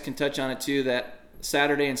you guys can touch on it too, that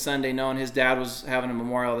Saturday and Sunday, knowing his dad was having a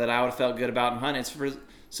memorial, that I would have felt good about and hunting. It's for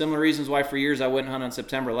similar reasons why for years I wouldn't hunt on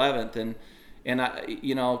September 11th. And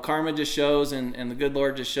I, karma just shows, and the good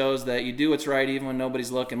Lord just shows that you do what's right even when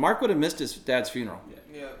nobody's looking. Mark would have missed his dad's funeral.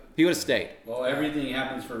 Yeah. He would have stayed. Well, everything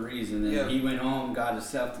happens for a reason. And he went home, got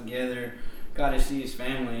himself together, got to see his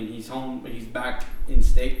family, and he's home. He's back in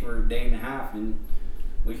state for a day and a half, and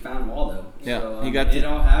we found Waldo. Yeah, so, it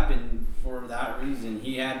all happened for that reason.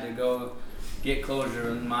 He had to go get closure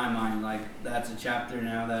in my mind. Like, that's a chapter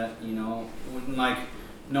now that, like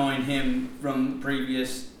knowing him from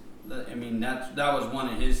previous. I mean, that was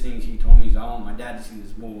one of his things he told me. He's, "I want my dad to see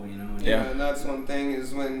this bull," Yeah, and that's one thing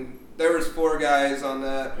is when there was 4 guys on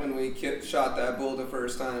that when we shot that bull the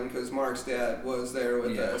first time, because Mark's dad was there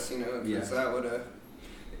with us, because that would have.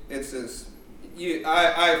 It's just,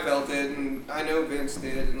 I felt it, and I know Vince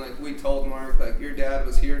did, and like we told Mark, like, your dad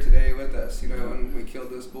was here today with us, and we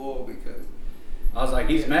killed this bull because. I was like,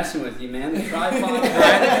 "He's messing with you, man. The tripod's right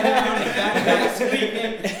down. That guy's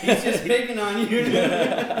speaking. He's just picking on you,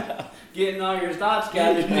 getting all your thoughts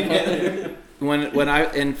gathered together." When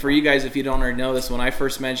and for you guys, if you don't already know this, when I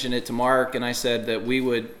first mentioned it to Mark and I said that we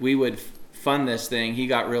would fund this thing, he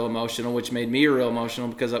got real emotional, which made me real emotional,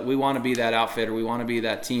 because we want to be that outfitter. We want to be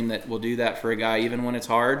that team that will do that for a guy even when it's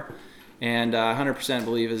hard. And 100%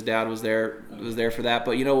 believe his dad was there for that.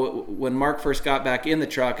 But when Mark first got back in the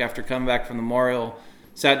truck after coming back from the memorial,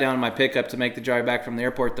 sat down in my pickup to make the drive back from the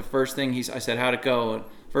airport, the first thing I said, "How'd it go?" And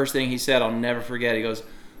first thing he said, I'll never forget. He goes,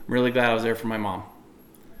 "I'm really glad I was there for my mom."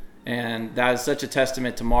 And that is such a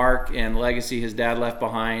testament to Mark and the legacy his dad left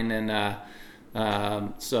behind. And the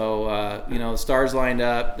stars lined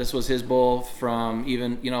up. This was his bull from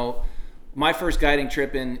even my first guiding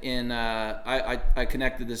trip I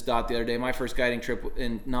connected this dot the other day. My first guiding trip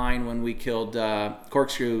in 9 when we killed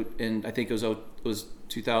Corkscrew, and I think it was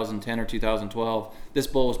 2010 or 2012. This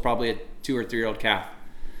bull was probably a 2 or 3 year old calf.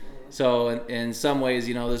 So in some ways,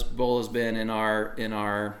 this bull has been in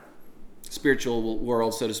our spiritual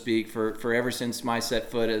world, so to speak, for ever since my set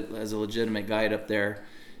foot as a legitimate guide up there.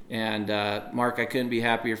 And Mark, I couldn't be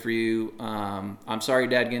happier for you. I'm sorry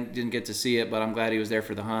Dad didn't get to see it, but I'm glad he was there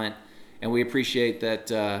for the hunt. And we appreciate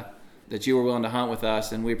that you were willing to hunt with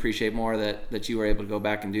us, and we appreciate more that you were able to go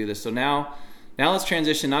back and do this. So now let's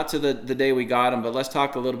transition not to the day we got him, but let's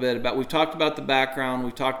talk a little bit about. We've talked about the background.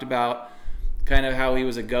 We've talked about kind of how he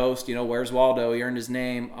was a ghost. Where's Waldo? He earned his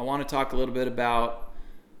name. I want to talk a little bit about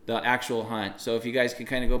the actual hunt. So if you guys can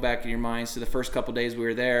kind of go back in your minds to the first couple days we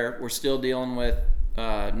were there, we're still dealing with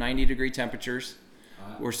 90-degree temperatures.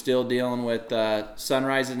 We're still dealing with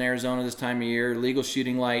sunrise in Arizona this time of year, legal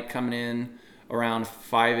shooting light coming in around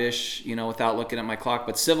 5-ish, without looking at my clock.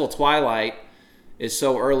 But civil twilight is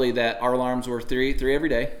so early that our alarms were 3 every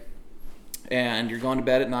day. And you're going to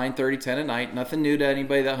bed at 9:30, 10 at night. Nothing new to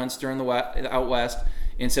anybody that hunts during out west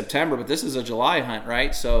in September. But this is a July hunt,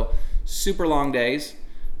 right? So super long days.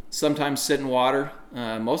 Sometimes sit in water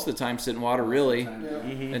most of the time sit in water, really.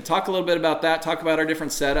 Mm-hmm. And talk a little bit about that. Talk about our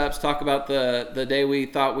different setups. Talk about the day we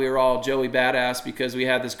thought we were all Joey Badass because we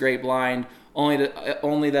had this great blind,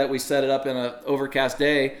 only that we set it up in an overcast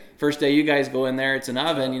day. First day you guys go in there, it's an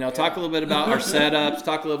oven. Talk a little bit about our setups.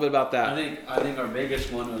 Talk a little bit about that. I think our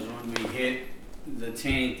biggest one was when we hit the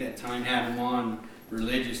tank that Tyne had him on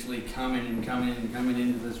religiously coming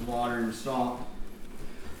into this water and salt.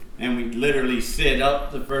 And we literally sit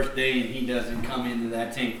up the first day and he doesn't come into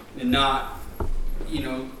that tank. And not,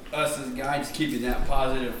 us as guides keeping that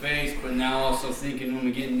positive face, but now also thinking when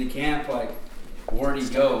we get into camp, like, where'd he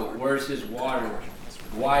go? Where's his water?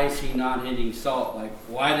 Why is he not hitting salt? Like,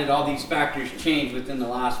 why did all these factors change within the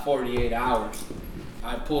last 48 hours?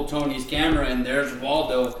 I pulled Tony's camera and there's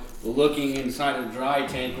Waldo looking inside a dry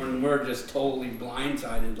tank when we're just totally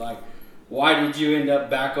blindsided. Like, why did you end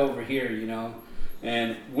up back over here,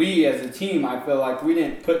 And we as a team, I feel like we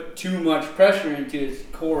didn't put too much pressure into his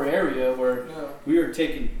core area where we were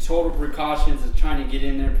taking total precautions of trying to get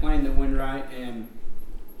in there, playing the wind right, and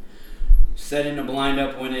setting the blind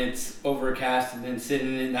up when it's overcast and then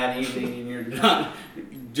sitting in that evening and you're not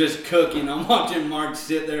just cooking. I'm watching Mark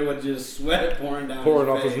sit there with just sweat pouring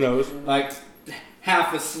off his nose. Like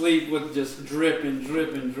half asleep with just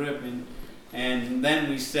dripping. And then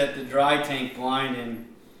we set the dry tank blind and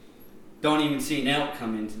don't even see an elk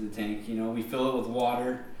come into the tank. We fill it with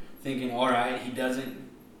water, thinking, all right,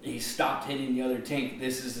 he stopped hitting the other tank.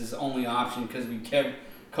 This is his only option because we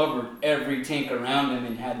covered every tank around him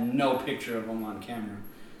and had no picture of him on camera.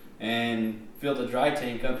 And filled the dry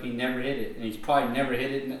tank up, he never hit it. And he's probably never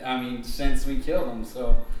hit it, since we killed him.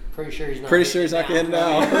 So Pretty sure he's not going to hit it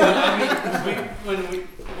now.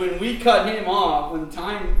 When we cut him off, when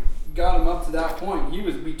Tyne got him up to that point, he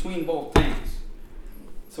was between both tanks.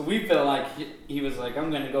 So we felt like he was like, I'm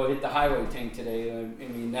going to go hit the highway tank today.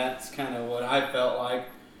 That's kind of what I felt like.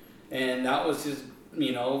 And that was just,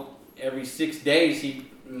 every 6 days he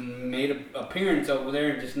made an appearance over there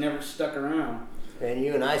and just never stuck around. And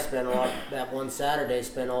you and I spent that one Saturday,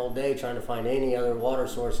 spent all day trying to find any other water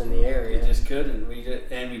source in the area. We just couldn't. We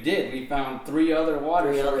did. We found 3 other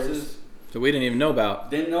water sources. So we didn't even know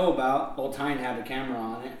about. Well, Tyne had a camera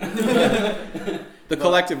on it. The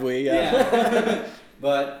collective we, yeah.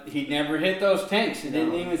 But he never hit those tanks. He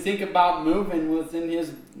didn't even think about moving within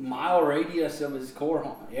his mile radius of his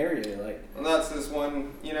core area. Well, that's this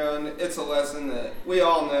one, and it's a lesson that we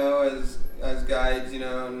all know as guides,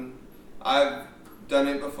 and I've done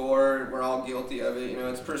it before. We're all guilty of it.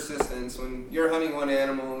 It's persistence. When you're hunting one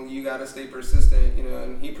animal, you got to stay persistent.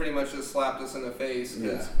 And he pretty much just slapped us in the face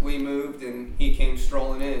because we moved and he came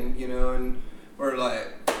strolling in. And we're like,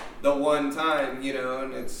 the one time,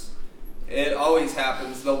 and it always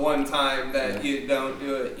happens the one time that you don't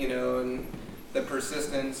do it, and the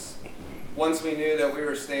persistence. Once we knew that we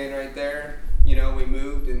were staying right there, we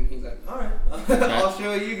moved, and he's like, all right, I'll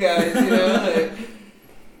show you guys,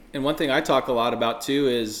 And one thing I talk a lot about too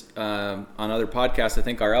is on other podcasts, I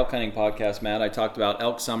think our elk hunting podcast, Matt, I talked about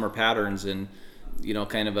elk summer patterns and,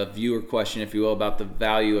 kind of a viewer question, if you will, about the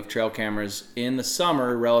value of trail cameras in the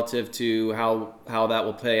summer relative to how that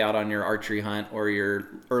will play out on your archery hunt or your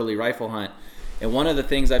early rifle hunt. And one of the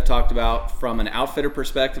things I've talked about from an outfitter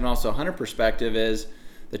perspective and also a hunter perspective is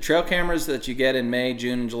the trail cameras that you get in May,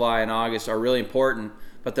 June, July, and August are really important,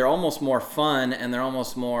 but they're almost more fun and they're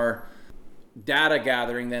almost more data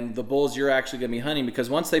gathering than the bulls you're actually going to be hunting, because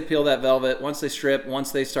once they peel that velvet, once they strip,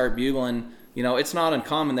 once they start bugling, it's not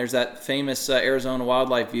uncommon. There's that famous Arizona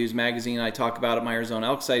Wildlife Views magazine I talk about at my Arizona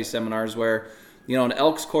Elk Society seminars where, an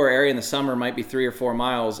elk's core area in the summer might be 3 or 4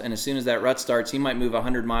 miles, and as soon as that rut starts, he might move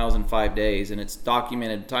 100 miles in 5 days, and it's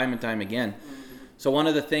documented time and time again. So one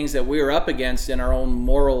of the things that we were up against in our own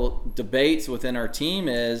moral debates within our team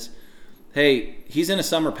is, hey, he's in a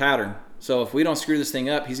summer pattern. So if we don't screw this thing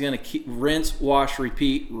up, he's going to keep rinse, wash,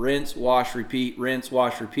 repeat, rinse, wash, repeat, rinse,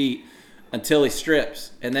 wash, repeat until he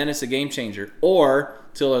strips. And then it's a game changer. Or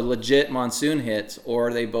till a legit monsoon hits,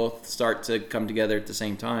 or they both start to come together at the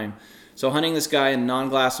same time. So hunting this guy in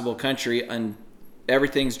non-glassable country, and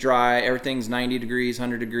everything's dry, everything's 90 degrees,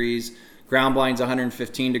 100 degrees, ground blind's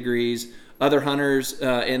 115 degrees. Other hunters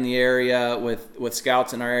in the area with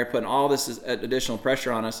scouts in our area putting all this additional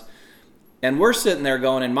pressure on us. And we're sitting there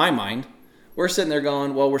going, in my mind,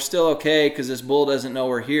 well, we're still okay because this bull doesn't know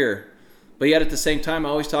we're here. But yet at the same time, I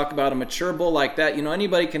always talk about a mature bull like that.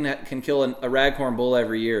 Anybody can kill a raghorn bull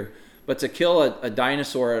every year. But to kill a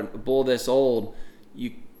dinosaur, a bull this old,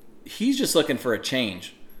 he's just looking for a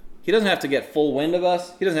change. He doesn't have to get full wind of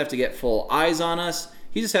us. He doesn't have to get full eyes on us.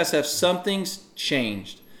 He just has to have something's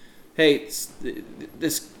changed. Hey,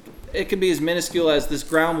 this it could be as minuscule as this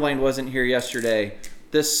ground blind wasn't here yesterday.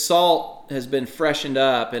 This salt has been freshened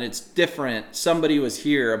up and it's different. Somebody was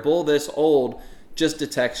here. A bull this old just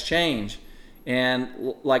detects change.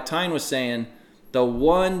 And like Tyne was saying, the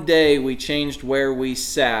one day we changed where we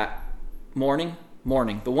sat, morning.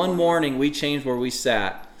 The one morning we changed where we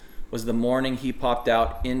sat was the morning he popped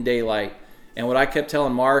out in daylight. And what I kept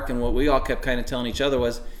telling Mark and what we all kept kind of telling each other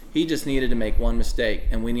was he just needed to make one mistake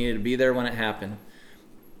and we needed to be there when it happened.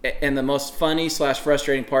 And the most funny /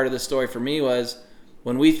 frustrating part of the story for me was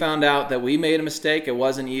when we found out that we made a mistake, it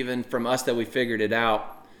wasn't even from us that we figured it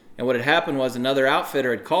out. And what had happened was another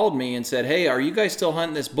outfitter had called me and said, "Hey, are you guys still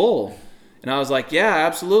hunting this bull?" And I was like, "Yeah,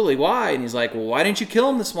 absolutely. Why?" And he's like, "Well, why didn't you kill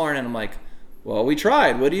him this morning?" I'm like, "Well, we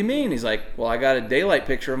tried. What do you mean?" He's like, "Well, I got a daylight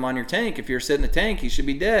picture of him on your tank. If you're sitting in the tank, he should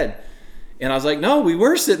be dead." And I was like, "No, we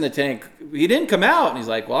were sitting in the tank. He didn't come out." And he's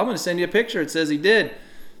like, "Well, I'm going to send you a picture. It says he did."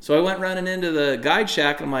 So I went running into the guide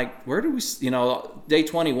shack. And I'm like, "Where do we, day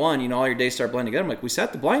 21, all your days start blending together." I'm like, "We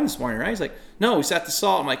sat the blind this morning, right?" He's like, "No, we sat the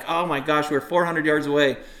salt." I'm like, "Oh my gosh, we're 400 yards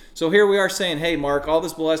away." So here we are saying, "Hey, Mark, all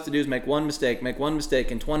this bull has to do is make one mistake.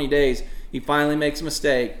 In 20 days, he finally makes a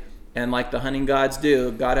mistake." And like the hunting gods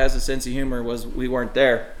do, God has a sense of humor, we weren't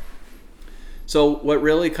there. So what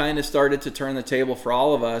really kind of started to turn the table for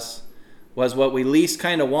all of us was what we least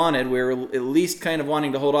kind of wanted. We were at least kind of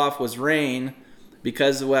wanting to hold off was rain,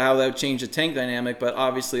 because of how that would change the tank dynamic, but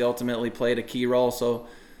obviously ultimately played a key role. So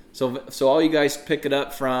all you guys pick it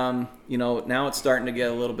up from, now it's starting to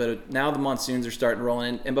get a little bit of, now the monsoons are starting to roll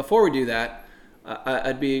in. And before we do that,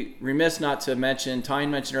 I'd be remiss not to mention,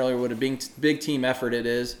 Tyne mentioned earlier what a big team effort it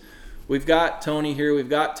is. We've got Tony here, we've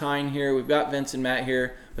got Tyne here, we've got Vince and Matt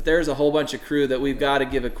here, but there's a whole bunch of crew that we've got to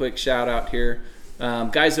give a quick shout out here.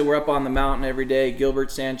 Guys that were up on the mountain every day: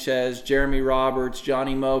 Gilbert Sanchez, Jeremy Roberts,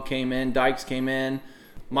 Johnny Moe came in, Dykes came in,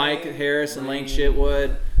 Mike Harris and Lane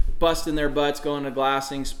Shitwood, busting their butts, going to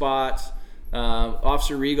glassing spots.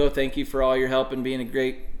 Officer Rigo, thank you for all your help and being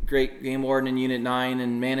a great game warden in Unit 9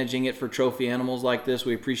 and managing it for trophy animals like this.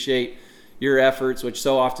 We appreciate your efforts, which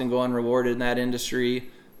so often go unrewarded in that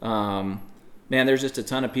industry. Man, there's just a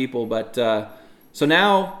ton of people. But so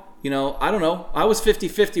now, I don't know. I was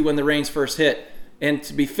 50-50 when the rains first hit. And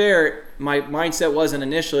to be fair, my mindset wasn't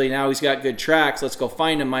initially, now he's got good tracks, let's go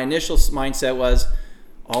find him. My initial mindset was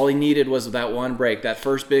all he needed was that one break, that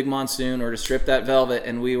first big monsoon, or to strip that velvet,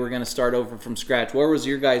 and we were going to start over from scratch. Where was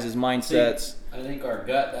your guys' mindsets? I think our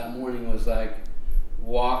gut that morning was like,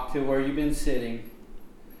 walk to where you've been sitting.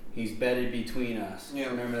 He's bedded between us. Yeah.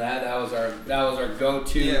 Remember that? That was our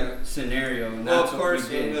go-to scenario. And well, of course,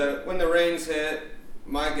 when the rains hit,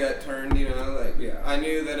 my gut turned. I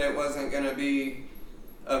knew that it wasn't going to be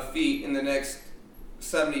a feat in the next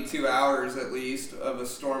 72 hours at least of a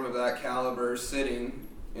storm of that caliber sitting,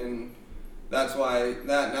 and that's why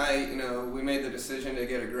that night, we made the decision to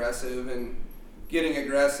get aggressive, and getting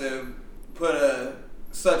aggressive put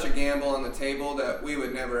such a gamble on the table that we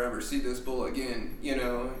would never ever see this bull again,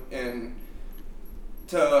 and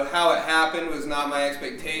to how it happened was not my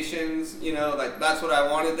expectations, that's what I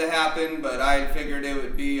wanted to happen, but I figured it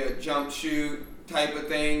would be a jump shoot type of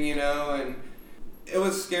thing, and it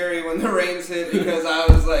was scary when the rains hit because I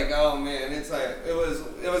was like, oh man,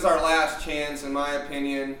 it was our last chance, in my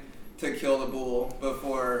opinion, to kill the bull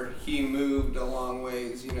before he moved a long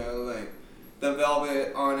ways. The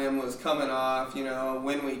velvet on him was coming off.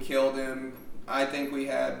 When we killed him, I think we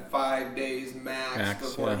had 5 days max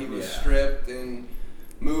before he was stripped and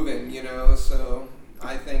moving. So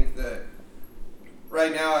I think that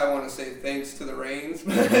right now I want to say thanks to the rains,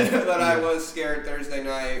 but I was scared Thursday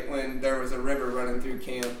night when there was a river running through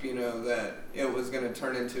camp, that it was going to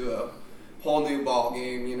turn into a whole new ball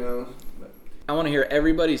game, I want to hear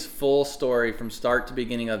everybody's full story from start to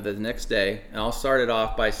beginning of the next day, and I'll start it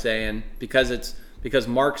off by saying, because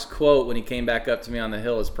Mark's quote when he came back up to me on the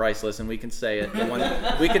hill is priceless, and we can say it the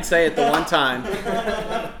one time,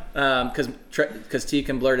 because T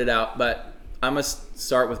can blurt it out, but I must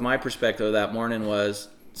start with my perspective of that morning was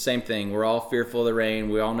same thing. We're all fearful of the rain.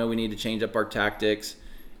 We all know we need to change up our tactics.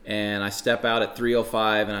 And I step out at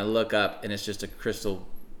 3:05 and I look up and it's just a crystal.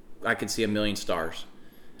 I could see a million stars.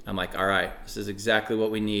 I'm like, all right, this is exactly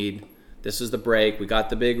what we need. This is the break. We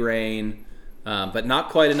got the big rain, but not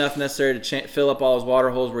quite enough necessary to fill up all his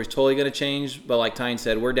water holes where he's totally going to change. But like Tyne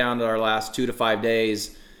said, we're down to our last 2 to 5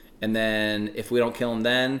 days. And then if we don't kill him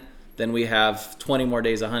then we have 20 more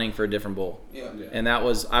days of hunting for a different bull. Yeah. And I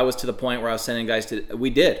was to the point where I was sending guys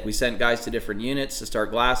we sent guys to different units to start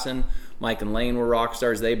glassing. Mike and Lane were rock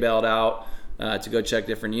stars. They bailed out. to go check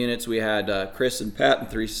different units. We had Chris and Pat in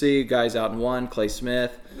 3C, guys out in 1, Clay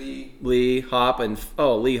Smith, Lee Hop, and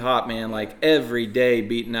Lee Hop, man, like every day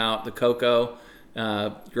beating out the Coco.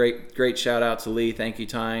 Great shout out to Lee. Thank you,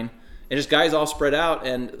 Tyne. And just guys all spread out,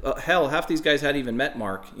 and hell, half these guys hadn't even met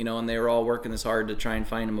Mark, and they were all working this hard to try and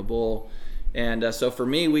find him a bull. And so for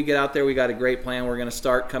me, we get out there, we got a great plan. We're going to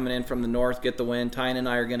start coming in from the north, get the wind. Tyne and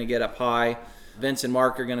I are going to get up high. Vince and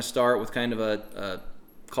Mark are going to start with kind of a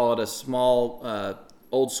call it a small,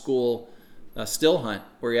 old school still hunt,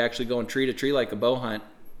 where you're actually going tree to tree like a bow hunt.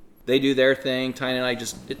 They do their thing. Tyne and I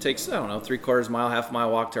it takes, 3/4 mile, half a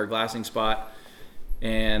mile walk to our glassing spot.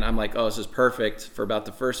 And I'm like, this is perfect for about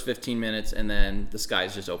the first 15 minutes, and then the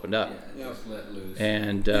skies just opened up. Yeah, just let loose.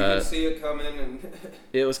 And you could see it coming, and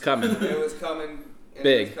it was coming. It was coming, and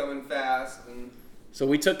big. It was coming fast. And so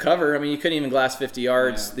we took cover. I mean, you couldn't even glass 50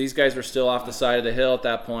 yards. Yeah. These guys were still off the side of the hill at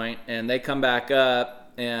that point, and they come back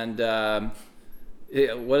up, and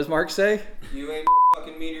what does Mark say? You ain't no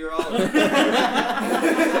fucking meteorologist.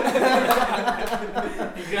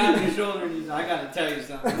 He grabbed his shoulder and he's like, I gotta tell you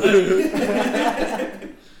something.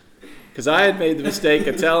 Because I had made the mistake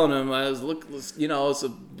of telling him, it's a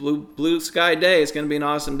blue sky day. It's going to be an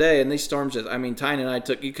awesome day. And these storms Tyne and I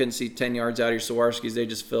you couldn't see 10 yards out of your Swarovskis. They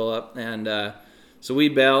just fill up. And so we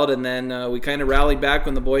bailed, and then we kind of rallied back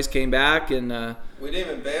when the boys came back. And we didn't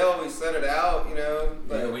even bail. We set it out,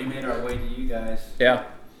 But yeah, we made our way to you guys. Yeah.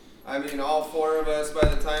 I mean, all 4 of us, by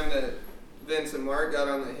the time that Vince and Mark got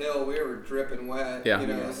on the hill, we were dripping wet.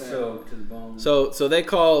 Yeah. Soaked to the bone. So they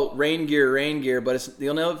call rain gear, but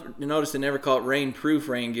you'll notice they never call it rain-proof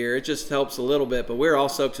rain gear. It just helps a little bit, but we're all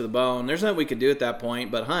soaked to the bone. There's nothing we could do at that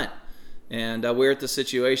point but hunt. And we're at the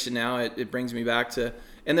situation now. It brings me back to,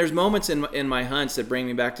 and there's moments in my hunts that bring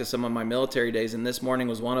me back to some of my military days, and this morning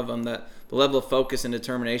was one of them. That the level of focus and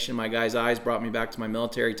determination in my guys' eyes brought me back to my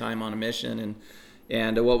military time on a mission.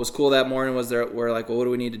 And what was cool that morning was we're like, well, what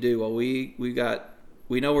do we need to do? Well, we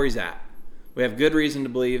know where he's at. We have good reason to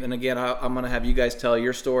believe. And again, I'm going to have you guys tell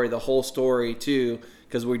your story, the whole story too,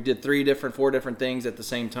 because we did 4 different things at the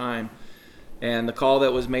same time. And the call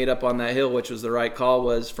that was made up on that hill, which was the right call,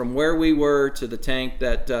 was from where we were to the tank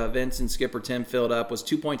that Vince and Skipper Tim filled up was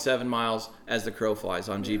 2.7 miles as the crow flies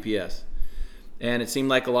on GPS. And it seemed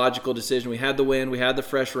like a logical decision. We had the wind, we had the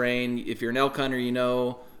fresh rain. If you're an elk hunter,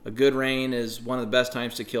 a good rain is one of the best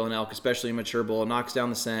times to kill an elk, especially a mature bull. It knocks down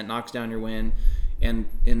the scent, knocks down your wind, and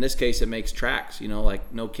in this case, it makes tracks.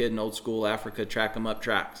 Like no kid in old school Africa, track them up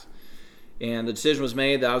tracks. And the decision was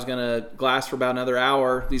made that I was going to glass for about another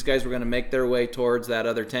hour. These guys were going to make their way towards that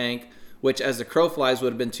other tank, which as the crow flies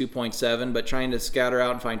would have been 2.7, but trying to scatter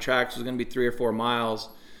out and find tracks was going to be 3 or 4 miles.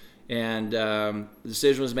 And the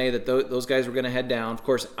decision was made that those guys were going to head down. Of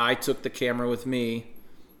course, I took the camera with me.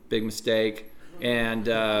 Big mistake. And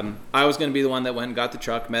I was going to be the one that went and got the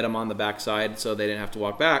truck, met them on the backside so they didn't have to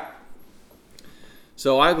walk back.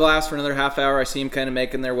 So I glassed for another half hour. I see them kind of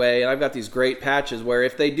making their way. And I've got these great patches where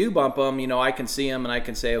if they do bump them, I can see them and I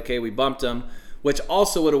can say, okay, we bumped them, which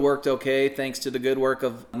also would have worked okay thanks to the good work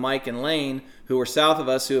of Mike and Lane, who were south of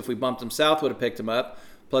us, who if we bumped them south would have picked them up.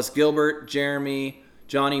 Plus Gilbert, Jeremy,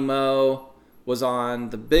 Johnny Moe was on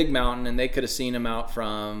the big mountain, and they could have seen him out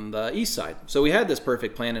from the east side. So we had this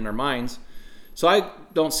perfect plan in our minds. So I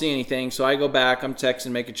don't see anything, so I go back, I'm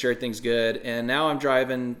texting, making sure everything's good, and now I'm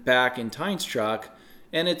driving back in Tyne's truck,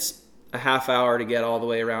 and it's a half hour to get all the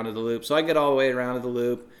way around to the loop. So I get all the way around to the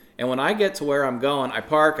loop, and when I get to where I'm going, I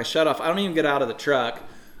park, I shut off, I don't even get out of the truck.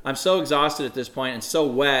 I'm so exhausted at this point and so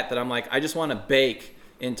wet that I'm like, I just want to bake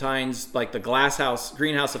in Tyne's, like the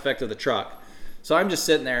greenhouse effect of the truck. So I'm just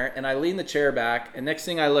sitting there, and I lean the chair back, and next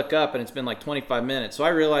thing I look up, and it's been like 25 minutes, so I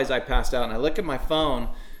realize I passed out, and I look at my phone,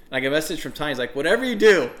 and I get a message from Tyne. He's like, whatever you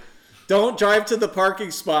do, don't drive to the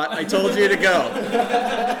parking spot I told you to go.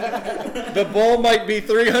 The bull might be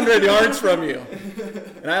 300 yards from you.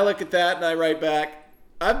 And I look at that and I write back,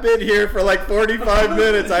 I've been here for like 45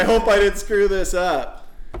 minutes. I hope I didn't screw this up.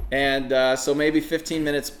 And so maybe 15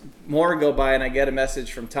 minutes more go by and I get a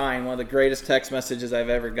message from Tyne, one of the greatest text messages I've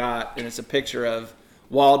ever got. And it's a picture of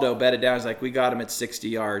Waldo bedded down. He's like, we got him at 60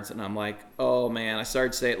 yards. And I'm like, oh man, I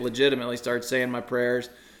legitimately started saying my prayers.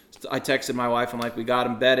 I texted my wife. I'm like, we got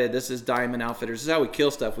them bedded. This is Diamond Outfitters. This is how we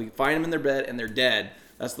kill stuff. We find them in their bed and they're dead.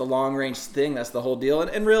 That's the long range thing. That's the whole deal.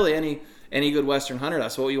 And really, any good Western hunter,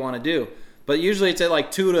 that's what you want to do. But usually it's at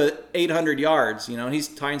like 200 to 800 yards.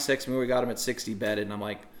 And Tyne texts me. We got them at 60 bedded, and I'm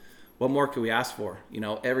like, what more could we ask for?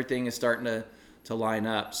 Everything is starting to line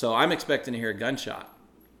up. So I'm expecting to hear a gunshot,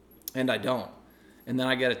 and I don't. And then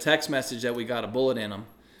I get a text message that we got a bullet in them.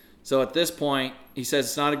 So at this point, he says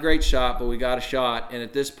it's not a great shot, but we got a shot. And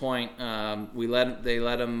at this point, they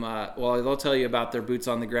let him. Well, they'll tell you about their boots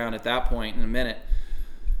on the ground at that point in a minute.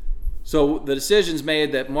 So the decision's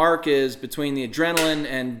made that Mark is between the adrenaline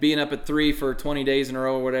and being up at 3 for 20 days in a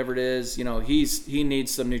row or whatever it is. You know, he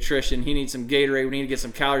needs some nutrition. He needs some Gatorade. We need to get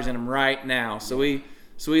some calories in him right now. So we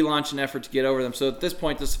launched an effort to get over them. So at this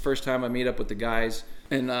point, this is the first time I meet up with the guys.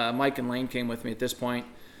 And Mike and Lane came with me at this point.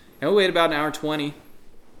 And we waited about an hour 20.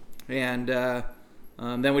 And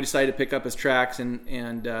then we decided to pick up his tracks.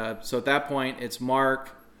 And so at that point, it's Mark,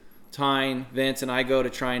 Tyne, Vince, and I go to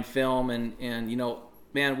try and film. And you know,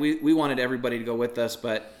 man, we wanted everybody to go with us,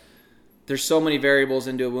 but there's so many variables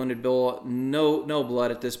into a wounded bull. No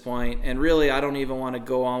blood at this point. And really, I don't even want to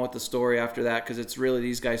go on with the story after that because it's really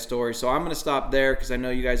these guys' story. So I'm going to stop there because I know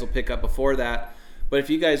you guys will pick up before that. But if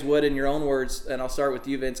you guys would, in your own words, and I'll start with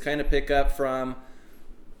you, Vince, kind of pick up from,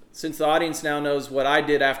 since the audience now knows what I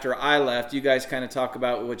did after I left, you guys kind of talk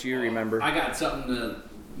about what you remember. I got something to,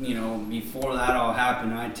 you know, before that all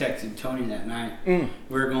happened, I texted Tony that night. We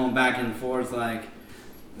were going back and forth like,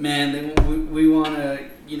 man, we want to,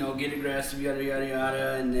 you know, get aggressive, yada, yada,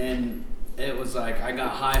 yada. And then it was like, I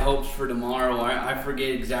got high hopes for tomorrow. I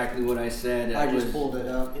forget exactly what I said. I just pulled it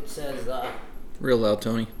up. It says, real loud,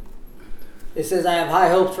 Tony. It says, I have high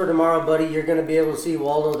hopes for tomorrow, buddy. You're going to be able to see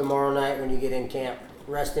Waldo tomorrow night when you get in camp.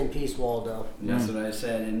 Rest in peace, Waldo. That's what I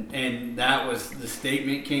said. And that was, the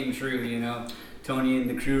statement came true, you know. Tony and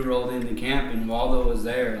the crew rolled into camp and Waldo was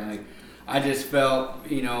there. Like, I just felt,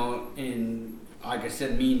 you know, like I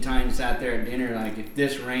said, me and Tyne sat there at dinner, like, if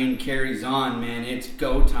this rain carries on, man, it's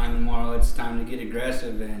go time tomorrow. It's time to get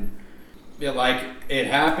aggressive. And it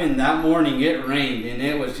happened that morning. It rained, and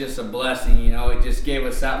it was just a blessing, you know. It just gave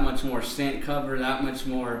us that much more scent cover, that much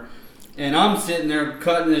more. And I'm sitting there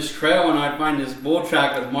cutting this trail, and I find this bull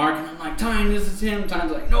track with Mark, and I'm like, Tyne, this is him.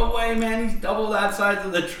 Tyne's like, no way, man, he's double that size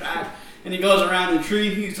of the track. And he goes around the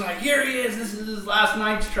tree. He's like, here he is. This is his last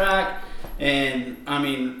night's track. And, I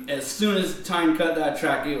mean, as soon as Tyne cut that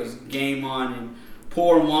track, it was game on. And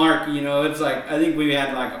poor Mark, you know, it's like, I think we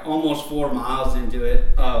had like almost 4 miles into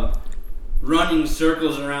it of running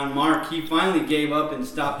circles around Mark. He finally gave up and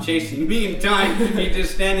stopped chasing me and Tyne. He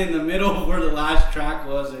just stand in the middle where the last track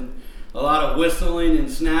was, and a lot of whistling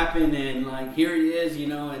and snapping, and like, here he is, you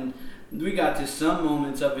know. And we got to some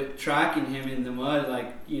moments of it tracking him in the mud,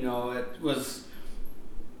 like, you know, it was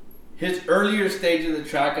his earlier stage of the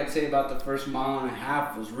track. I'd say about the first mile and a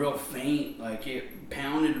half was real faint, like it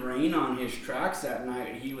pounded rain on his tracks that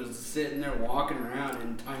night. He was sitting there walking around,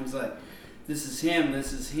 and Tyne's like, this is him.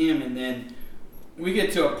 And then we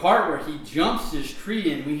get to a part where he jumps this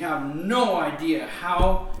tree, and we have no idea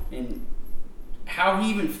how he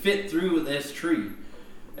even fit through this tree.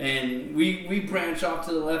 And we branch off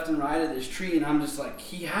to the left and right of this tree, and I'm just like,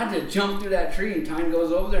 he had to jump through that tree. And Tyne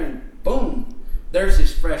goes over there, and boom, there's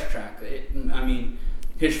his fresh track.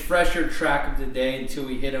 His fresher track of the day until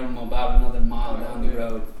we hit him about another mile down the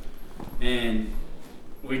road. And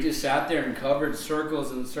we just sat there and covered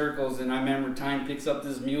circles and circles. And I remember Tyne picks up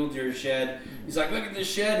this mule deer shed. He's like, look at this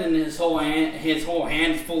shed, and his whole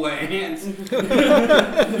hand's full of ants.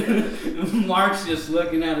 Mark's just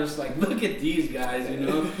looking at us like, look at these guys, you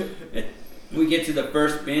know. We get to the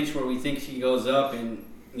first bench where we think she goes up, and,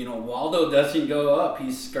 you know, Waldo doesn't go up.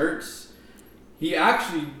 He skirts. He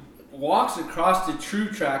actually walks across the true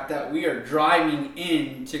track that we are driving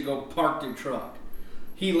in to go park the truck.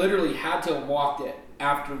 He literally had to walk it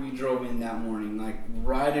after we drove in that morning, like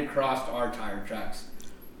right across our tire tracks.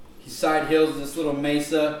 He side hills this little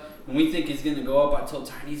mesa, and we think he's going to go up. I told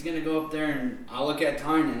Tyne he's going to go up there, and I look at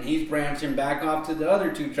Tyne, and he's branching back off to the other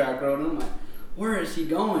 2-track road, and I'm like, where is he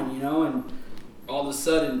going, you know? And all of a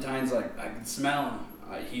sudden, Tyne's like, I can smell him.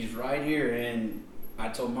 He's right here. And I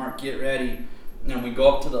told Mark, get ready. And we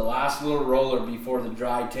go up to the last little roller before the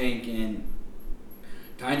dry tank, and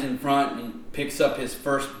Tyne's in front, and he picks up his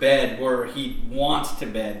first bed where he wants to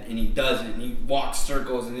bed, and he doesn't. And he walks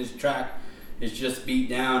circles, and his track is just beat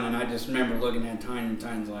down. And I just remember looking at Tyne, and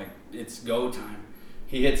Tyne's like, it's go time.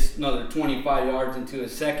 He hits another 25 yards into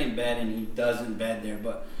his second bed, and he doesn't bed there.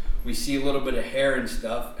 But we see a little bit of hair and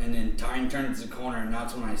stuff, and then Tyne turns the corner, and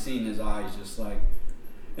that's when I seen his eyes just like.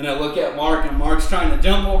 And I look at Mark, and Mark's trying to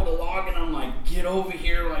jump over the log, and I'm like, get over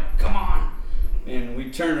here, like, come on. And we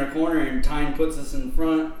turn the corner, and Tyne puts us in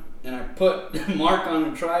front, and I put Mark on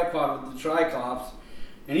the tripod with the Triclops,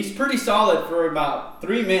 and he's pretty solid for about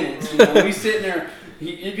 3 minutes. You know, he's sitting there,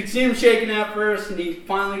 you could see him shaking at first, and he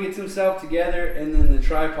finally gets himself together, and then the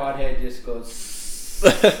tripod head just goes,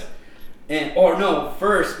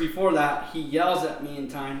 first, before that, he yells at me and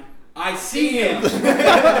Tyne, I see him.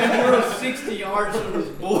 And we're 60 yards from this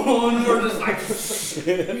bull, and we're just like,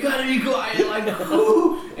 you gotta be quiet, like,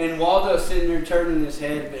 whoo. And Waldo's sitting there turning his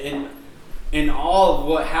head, and all of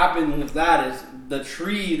what happened with that is the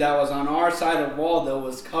tree that was on our side of Waldo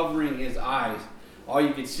was covering his eyes. All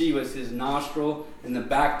you could see was his nostril and the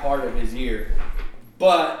back part of his ear.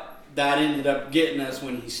 But that ended up getting us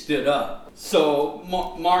when he stood up. So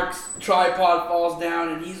Mark's tripod falls down,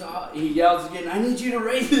 and he yells again, I need you to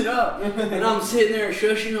raise it up. And I'm sitting there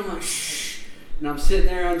shushing him, like, shh. And I'm sitting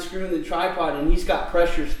there unscrewing the tripod, and he's got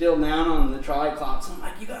pressure still down on the triclops. So I'm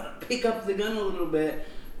like, you got to pick up the gun a little bit.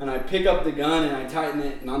 And I pick up the gun, and I tighten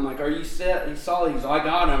it, and I'm like, are you set? He's solid. He's I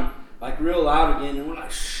got him. Like, real loud again. And we're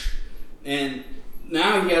like, shh. And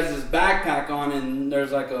now he has his backpack on, and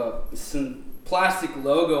there's like some plastic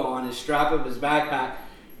logo on his strap of his backpack.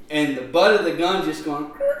 And the butt of the gun just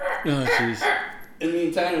going, Oh, jeez. and me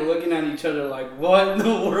and Tyne are looking at each other like, what in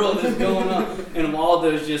the world is going on? And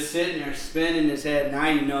Waldo's just sitting there spinning his head. Now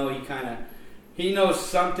you know he knows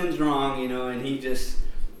something's wrong, you know, and he just,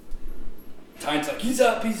 Tyne's like, he's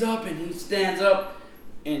up, and he stands up,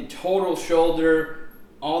 and total shoulder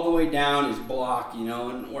all the way down his block, you know,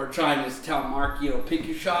 and we're trying to tell Mark, you know, pick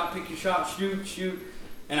your shot, shoot.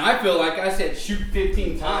 And I feel like I said shoot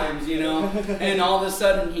 15 times, you know, and all of a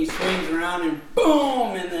sudden he swings around and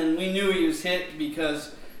boom, and then we knew he was hit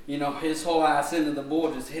because, you know, his whole ass into the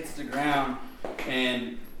bull just hits the ground,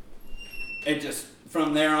 and it just,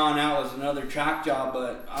 from there on out was another track job.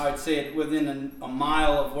 But I would say within a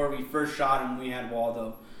mile of where we first shot him, we had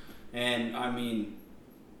Waldo. And I mean,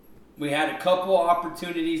 we had a couple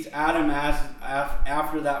opportunities at him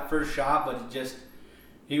after that first shot, but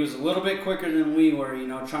he was a little bit quicker than we were, you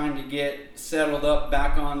know, trying to get settled up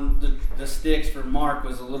back on the sticks for Mark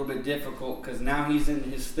was a little bit difficult because now he's in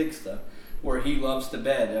his thick stuff where he loves to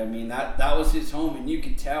bed. I mean, that was his home, and you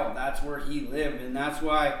could tell that's where he lived, and that's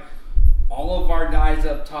why all of our guys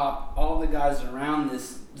up top, all the guys around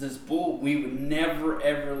this bull, we would never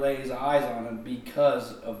ever lay his eyes on him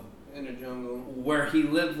because of In a jungle. where he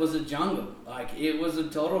lived was a jungle. Like, it was a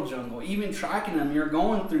total jungle. Even tracking him, you're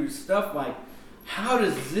going through stuff like, how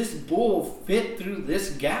does this bull fit through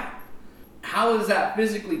this gap? How is that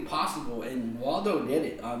physically possible? And Waldo did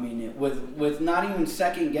it. I mean, with not even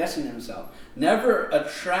second guessing himself. Never a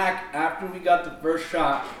track after we got the first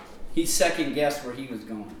shot, he second guessed where he was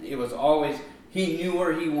going. It was always, he knew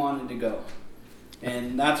where he wanted to go.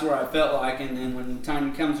 And that's where I felt like. And then when the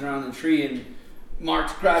time comes around the tree and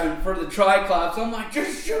Mark's grabbing for the triclops, I'm like,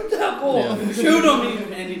 just shoot that bull. Yeah. Shoot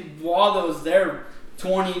him. And Waldo's there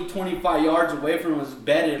 20, 25 yards away from us,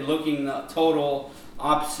 bedded, looking the total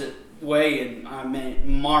opposite way. And I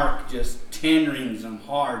mean, Mark just 10 rings him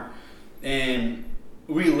hard. And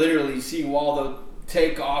we literally see Waldo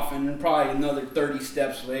take off, and probably another 30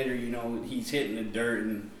 steps later, you know, he's hitting the dirt.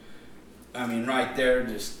 And I mean, right there,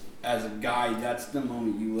 just as a guide, that's the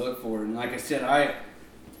moment you look for. And like I said, I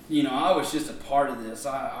was just a part of this.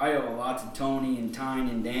 I owe a lot to Tony and Tyne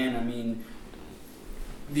and Dan. I mean,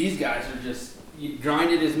 these guys are just, you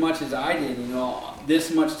grinded as much as I did, you know,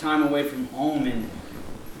 this much time away from home, and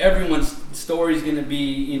everyone's story is going to be,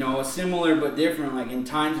 you know, similar but different. Like in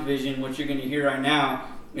Tyne's vision, what you're going to hear right now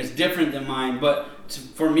is different than mine. But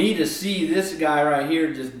for me to see this guy right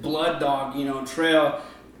here just blood dog, you know, trail,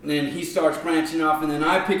 and then he starts branching off, and then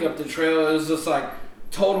I pick up the trail, it was just like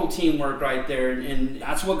total teamwork right there. And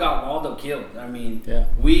that's what got Waldo killed. I mean, yeah.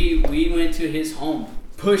 We went to his home.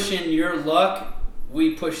 Pushing your luck,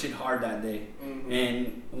 we pushed it hard that day. Mm-hmm.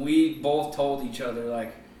 And we both told each other,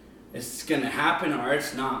 like, it's going to happen or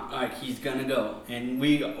it's not. Like, he's going to go. And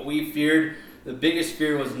we feared, the biggest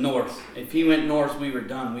fear was north. If he went north, we were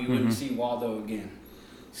done. We wouldn't see Waldo again.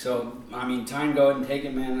 So, I mean, Tyne, go ahead and take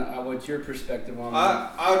it, man. What's your perspective on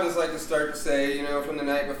that? I would just like to start to say, you know, from the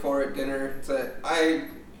night before at dinner, that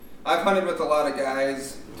I've hunted with a lot of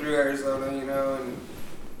guys through Arizona, you know, and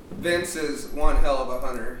Vince is one hell of a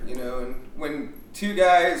hunter, you know, and when two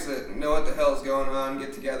guys that know what the hell's going on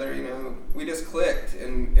get together, you know, we just clicked,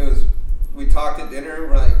 and we talked at dinner,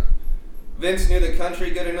 we're like, Vince knew the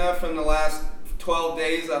country good enough from the last 12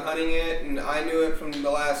 days of hunting it, and I knew it from the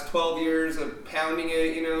last 12 years of pounding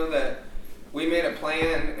it, you know, that we made a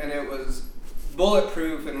plan, and it was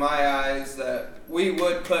bulletproof in my eyes that we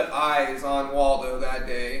would put eyes on Waldo that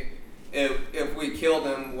day. If we killed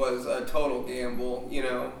him was a total gamble, you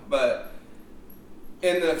know, but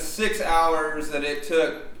in the 6 hours that it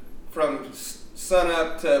took from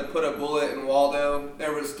sunup to put a bullet in Waldo,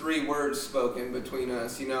 there was 3 words spoken between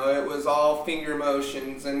us, you know. It was all finger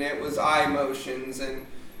motions, and it was eye motions, and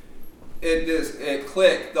it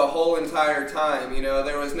clicked the whole entire time, you know.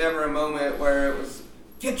 There was never a moment where it was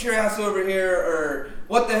get your ass over here, or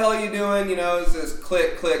what the hell are you doing? You know, it's just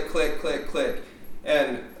click, click, click, click, click.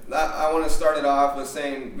 And I want to start it off with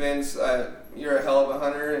saying, Vince, you're a hell of a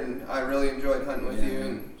hunter, and I really enjoyed hunting with you.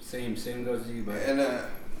 And same goes to you, buddy. And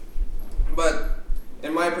but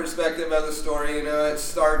in my perspective of the story, you know, it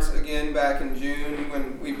starts again back in June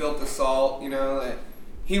when we built the salt. You know, that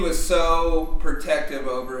he was so protective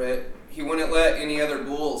over it. He wouldn't let any other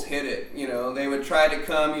bulls hit it. You know, they would try to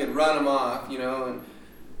come, he'd run them off. You know, and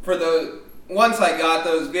once I got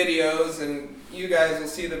those videos, and you guys will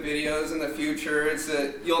see the videos in the future, it's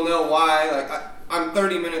that you'll know why. Like I'm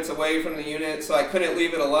 30 minutes away from the unit, so I couldn't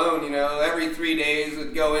leave it alone. You know, every 3 days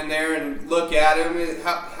would go in there and look at him.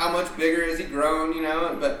 How much bigger has he grown? You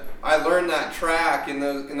know, but I learned that track in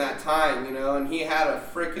that time. You know, and he had a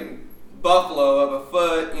freaking buffalo of a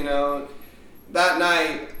foot. You know, that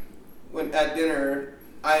night at dinner,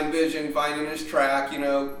 I envisioned finding his track, you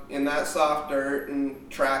know, in that soft dirt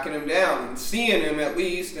and tracking him down and seeing him at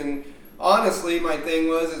least. And honestly, my thing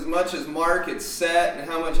was, as much as Mark had set and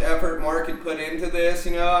how much effort Mark had put into this,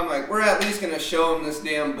 you know, I'm like, we're at least going to show him this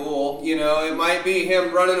damn bull. You know, it might be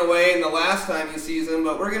him running away and the last time he sees him,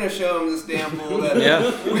 but we're going to show him this damn bull that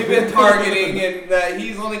we've been targeting and that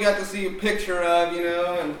he's only got to see a picture of, you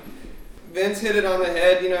know. And Vince hit it on the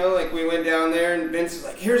head, you know, like we went down there and Vince is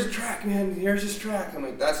like, here's a track, man, here's his track. I'm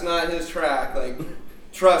like, that's not his track. Like,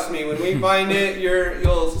 trust me, when we find it,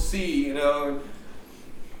 you'll see, you know.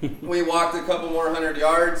 We walked a couple more 100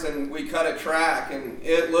 yards and we cut a track, and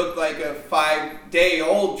it looked like a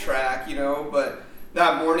 5-day-old track, you know, but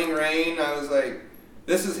that morning rain, I was like,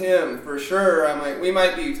 this is him for sure. I'm like, we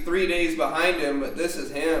might be 3 days behind him, but this is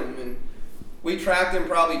him. And we tracked him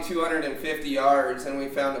probably 250 yards, and we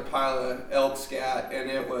found a pile of elk scat, and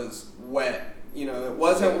it was wet. You know, it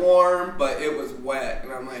wasn't warm, but it was wet.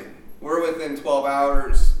 And I'm like, we're within 12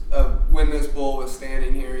 hours of when this bull was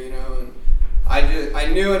standing here, you know. And I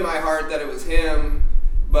knew in my heart that it was him,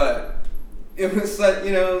 but it was such,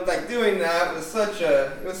 you know, like doing that was such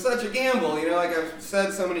a gamble, you know. Like I've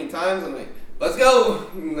said so many times, I'm like, let's go.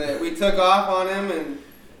 And we took off on him, and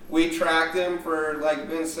we tracked him for, like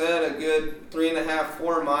Vince said, a good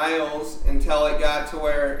 3.5-4 miles until it got to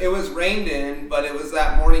where it was rained in, but it was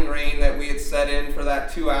that morning rain that we had set in for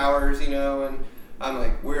that 2 hours, you know. And I'm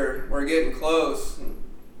like, we're getting close. And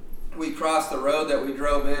we crossed the road that we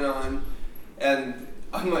drove in on, and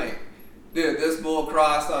I'm like, dude, this bull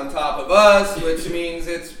crossed on top of us, which means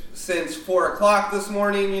it's since 4 o'clock this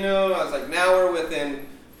morning, you know. I was like, now we're within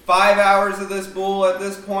 5 hours of this bull at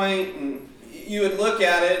this point. And you would look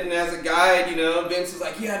at it, and as a guide, you know, Vince is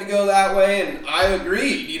like, you had to go that way, and I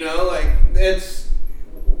agreed, you know, like, it's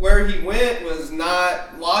where he went was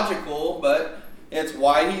not logical, but it's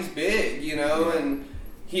why he's big, you know. And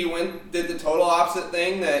he did the total opposite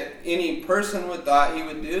thing that any person would thought he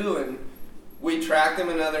would do, and we tracked him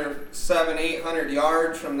another 700-800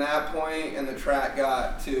 yards from that point, and the track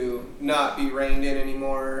got to not be reined in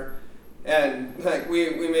anymore. And like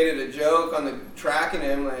we made it a joke on the tracking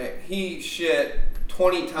him, like he shit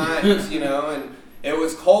 20 times, you know, and it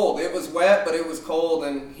was cold. It was wet, but it was cold,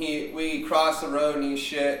 and we crossed the road and he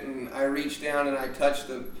shit, and I reached down and I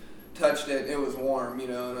touched it. It was warm, you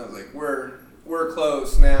know, and I was like, we're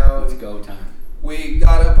close now. It's go time. We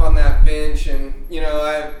got up on that bench, and you know,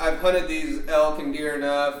 I've hunted these elk and deer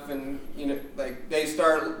enough, and you know, like they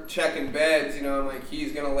start checking beds, you know, I'm like,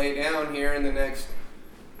 he's gonna lay down here in the next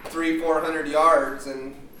 300-400 yards.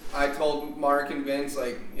 And I told Mark and Vince,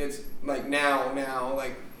 like, it's like now,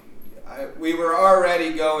 like we were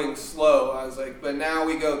already going slow. I was like, but now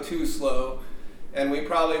we go too slow, and we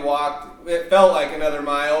probably walked, it felt like another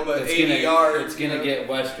mile, but it's 80 yards. It's gonna get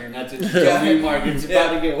western. That's what you told me, Mark. It's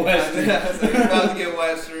about to get western. It's about to get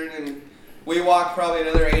western, and we walked probably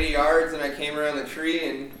another 80 yards, and I came around the tree,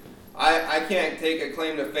 and I can't take a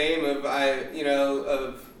claim to fame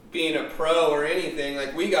of being a pro or anything.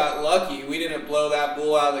 Like, we got lucky. We didn't blow that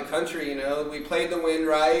bull out of the country, you know. We played the wind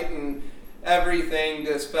right, and everything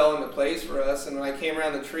just fell into place for us. And when I came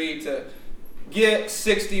around the tree to get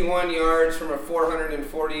 61 yards from a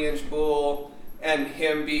 440-inch bull and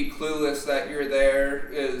him be clueless that you're there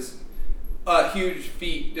is a huge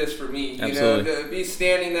feat just for me. Absolutely. You know, to be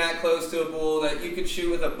standing that close to a bull that you could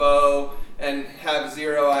shoot with a bow and have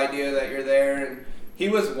zero idea that you're there. And he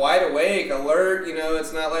was wide awake, alert, you know.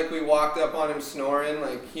 It's not like we walked up on him snoring.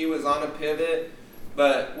 Like, he was on a pivot,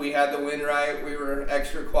 but we had the wind right. We were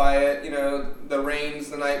extra quiet. You know, the rains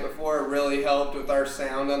the night before really helped with our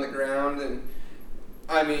sound on the ground. And,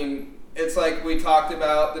 I mean, it's like we talked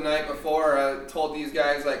about the night before. I told these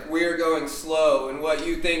guys, like, we're going slow, and what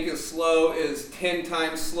you think is slow is 10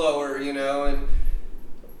 times slower, you know. And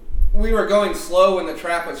we were going slow when the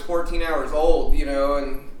track was 14 hours old, you know,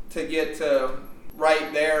 and to get to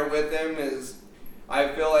right there with him is, I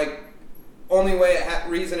feel like, only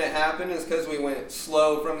reason it happened is because we went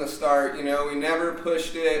slow from the start. You know, we never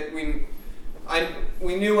pushed it.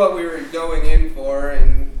 We knew what we were going in for,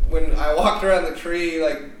 and when I walked around the tree,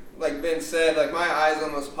 like Vince said, like my eyes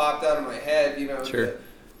almost popped out of my head. You know, Sure.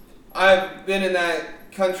 I've been in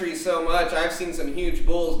that country so much. I've seen some huge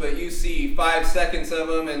bulls, but you see 5 seconds of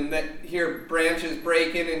them, and hear branches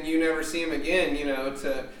breaking, and you never see them again. You know,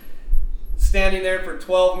 to standing there for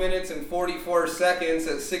 12 minutes and 44 seconds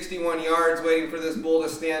at 61 yards waiting for this bull to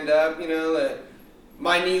stand up, you know, that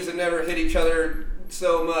my knees have never hit each other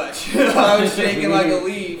so much. I was shaking like a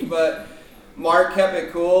leaf, but Mark kept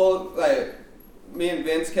it cool. Like, me and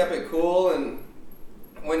Vince kept it cool, and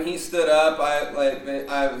when he stood up,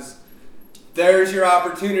 I was, there's your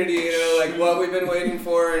opportunity, you know, like what we've been waiting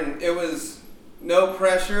for, and it was no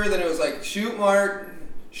pressure. Then it was like, shoot, Mark,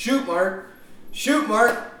 shoot, Mark, shoot,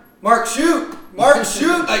 Mark. Mark, shoot! Mark,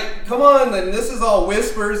 shoot! Like, come on! And this is all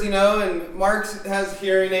whispers, you know, and Mark has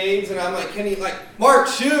hearing aids, and I'm like, can he, like, Mark,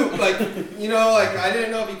 shoot! Like, you know, like, I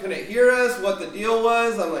didn't know if he couldn't hear us, what the deal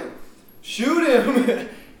was. I'm like, shoot him!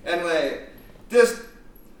 And, like, just,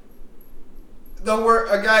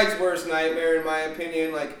 a guide's worst nightmare, in my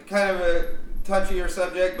opinion. Like, kind of a touchier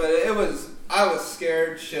subject, but I was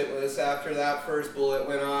scared shitless after that first bullet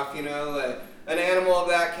went off, you know, like, an animal of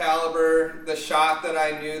that caliber, the shot that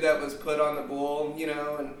I knew that was put on the bull, you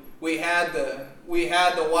know, and we had the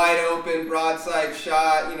wide open broadside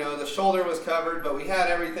shot, you know, the shoulder was covered, but we had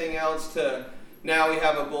everything else to, now we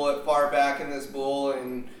have a bullet far back in this bull,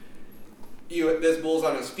 and this bull's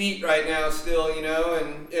on his feet right now still, you know,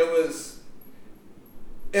 and it was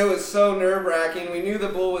so nerve-wracking. We knew the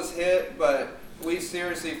bull was hit, but we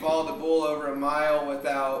seriously followed the bull over a mile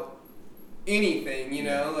without anything, you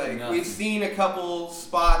know, like we've seen a couple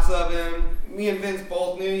spots of him. Me and Vince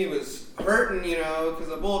both knew he was hurting, you know,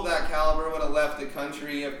 because a bull of that caliber would have left the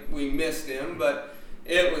country if we missed him, but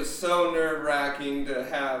it was so nerve-wracking to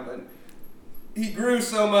have, and he grew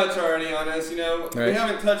so much already on us, you know. Right. We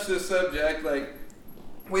haven't touched this subject, like,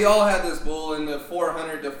 we all had this bull in the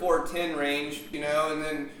 400 to 410 range, you know, and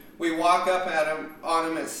then we walk up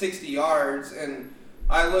on him at 60 yards, and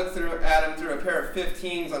I look at him through a pair of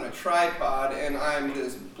 15s on a tripod, and I'm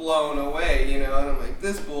just blown away, you know, and I'm like,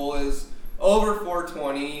 this bull is over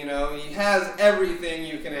 420, you know, he has everything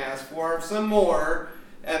you can ask for, some more,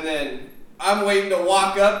 and then I'm waiting to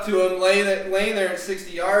walk up to him, laying there at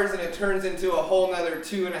 60 yards, and it turns into a whole nother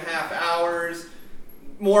 2.5 hours,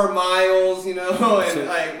 more miles, you know, and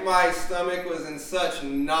like my stomach was in such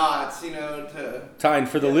knots, you know. Tyne,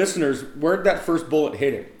 for the listeners, where'd that first bullet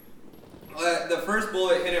hit him? The first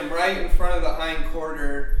bullet hit him right in front of the hind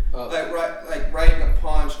quarter, right in the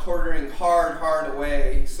paunch, quartering hard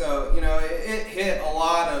away. So, you know, it hit a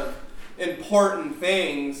lot of important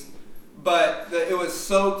things, but it was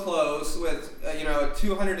so close with, you know, a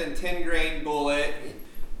 210 grain bullet.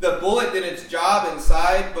 The bullet did its job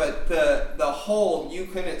inside, but the hole, you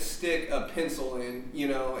couldn't stick a pencil in, you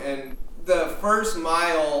know, and the first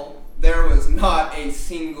mile, there was not a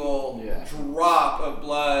single drop of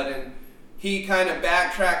blood, and he kind of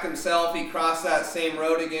backtracked himself. He crossed that same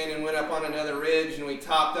road again and went up on another ridge, and we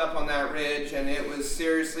topped up on that ridge, and it was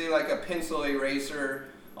seriously like a pencil eraser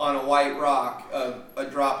on a white rock, a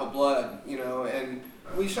drop of blood, you know. And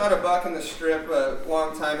we shot a buck in the strip a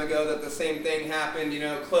long time ago that the same thing happened, you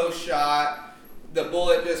know, close shot. The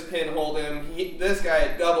bullet just pinholed him. This guy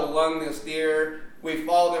had double lunged this deer. We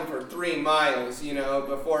followed him for 3 miles, you know,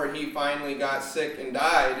 before he finally got sick and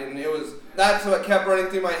died. And that's what kept running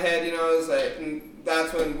through my head, you know, and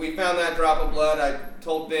that's when we found that drop of blood. I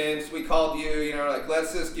told Vince, we called you know, like,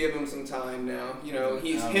 let's just give him some time now. You know,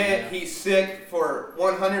 he's hit, he's sick for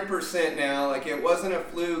 100% now. Like, it wasn't a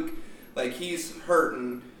fluke. Like, he's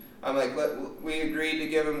hurting. I'm like, we agreed to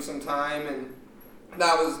give him some time, and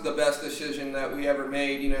that was the best decision that we ever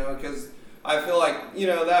made, you know, because I feel like, you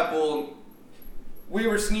know, that bull, we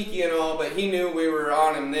were sneaky and all, but he knew we were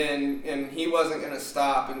on him then, and he wasn't going to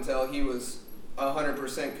stop until he was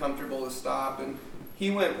 100% comfortable to stop. And he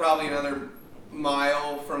went probably another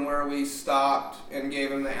mile from where we stopped and gave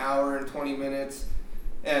him the hour and 20 minutes,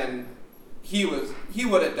 and he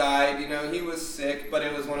would have died, you know. He was sick, but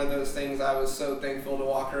it was one of those things. I was so thankful to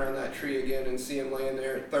walk around that tree again and see him laying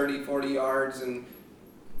there at 30, 40 yards and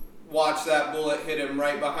watch that bullet hit him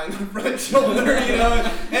right behind the front shoulder, you know,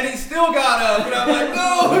 and he still got up, and I'm like,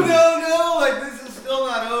 no, like, this is still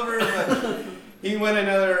not over. But he went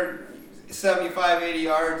another 75, 80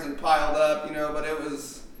 yards and piled up, you know. But it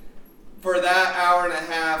was, for that hour and a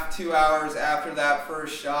half, 2 hours after that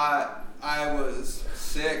first shot, I was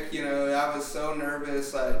sick, you know, I was so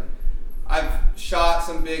nervous. I've shot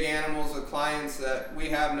some big animals with clients that we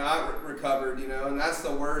have not recovered, you know, and that's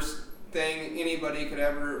the worst thing anybody could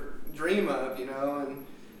ever dream of, you know, and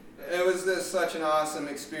it was such an awesome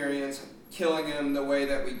experience killing him the way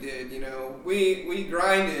that we did, you know. We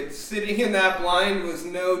grinded. Sitting in that blind was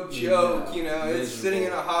no joke, you know. It's sitting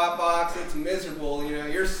in a hot box, it's miserable, you know.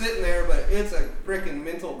 You're sitting there, but it's a freaking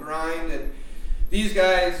mental grind, and these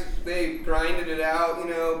guys, they grinded it out, you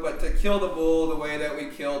know, but to kill the bull the way that we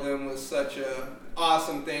killed him was such a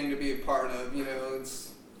awesome thing to be a part of, you know.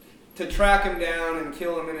 It's to track him down and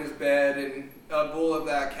kill him in his bed, and a bull of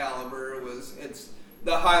that caliber it's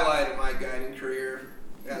the highlight of my guiding career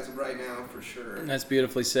as of right now, for sure. That's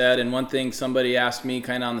beautifully said. And one thing somebody asked me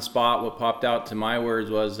kind of on the spot, what popped out to my words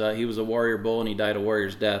was he was a warrior bull and he died a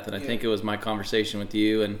warrior's death. And I think it was my conversation with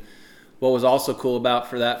you. And what was also cool about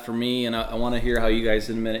for me, and I want to hear how you guys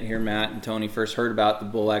in a minute here, Matt and Tony, first heard about the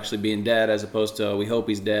bull actually being dead as opposed to we hope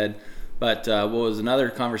he's dead. But what was another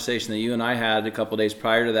conversation that you and I had a couple days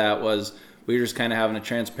prior to that was we were just kind of having a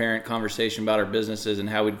transparent conversation about our businesses and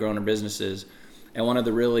how we'd grown our businesses. And one of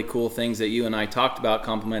the really cool things that you and I talked about,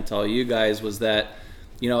 compliment to all you guys, was that,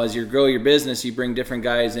 you know, as you grow your business, you bring different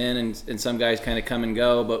guys in and some guys kind of come and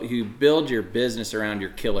go, but you build your business around your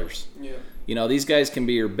killers. Yeah. You know, these guys can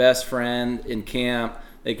be your best friend in camp.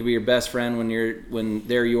 They can be your best friend when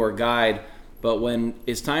they're your guide. But when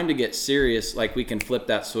it's time to get serious, like, we can flip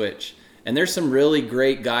that switch. And there's some really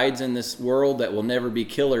great guides in this world that will never be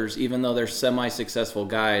killers, even though they're semi-successful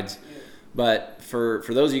guides. Yeah. But for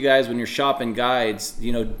those of you guys, when you're shopping guides,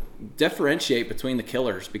 you know, differentiate between the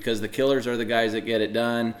killers, because the killers are the guys that get it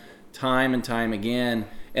done time and time again.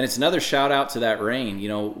 And it's another shout out to that rain. You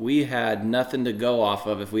know, we had nothing to go off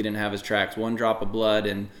of if we didn't have his tracks. One drop of blood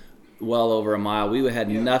and well over a mile. We had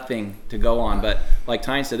nothing to go on. But like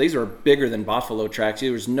Tyne said, these were bigger than buffalo tracks.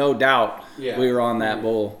 There was no doubt we were on that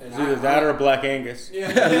bull. It's either that or Black Angus. Yeah,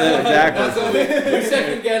 exactly. We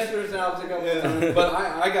second guessed ourselves a couple times. But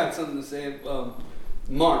I got something to say.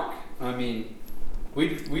 Mark, I mean,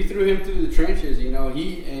 we threw him through the trenches, you know.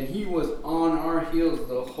 He was on our heels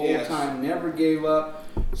the whole time. Never gave up.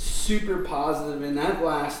 Super positive. In that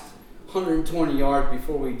last 120 yards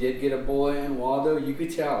before we did get a bull in Waldo, you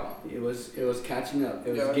could tell it was catching up.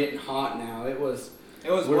 It was getting hot now. It was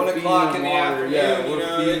 1 o'clock in the afternoon. Yeah, you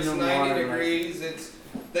know, it's 90 degrees. It's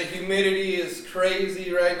the humidity is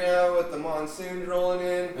crazy right now with the monsoons rolling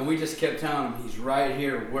in. And we just kept telling him, he's right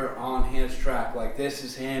here. We're on his track. Like, this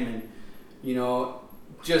is him. And, you know,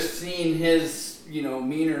 just seeing his, you know,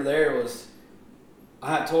 meaner there was,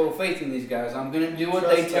 I had total faith in these guys. I'm going to do what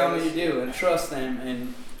they tell me to do and trust them.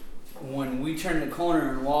 And when we turned the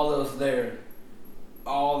corner and Waldo's there,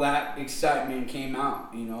 all that excitement came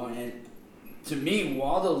out, you know. And to me,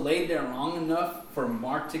 Waldo laid there long enough for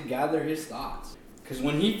Mark to gather his thoughts. Because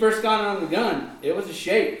when he first got on the gun, it was a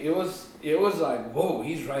shake. It was like, whoa,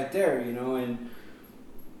 he's right there, you know. And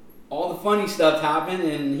all the funny stuff happened,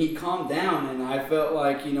 and he calmed down. And I felt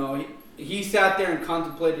like, you know, he sat there and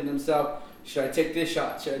contemplated himself. Should I take this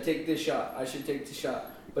shot? Should I take this shot? I should take this shot.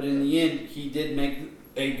 But in the end, he did make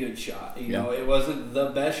a good shot. You know, it wasn't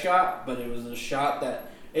the best shot, but it was a shot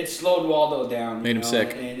that it slowed Waldo down. Made him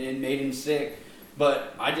sick. And it made him sick.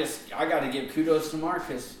 But I got to give kudos to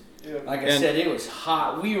Marcus. Like I said, it was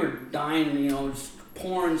hot. We were dying, you know, just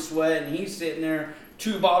pouring sweat, and he's sitting there,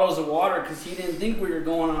 2 bottles of water, because he didn't think we were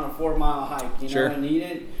going on a 4-mile hike, you know, and he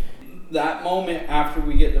didn't. That moment after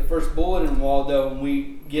we get the first bullet in Waldo and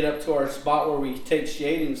we get up to our spot where we take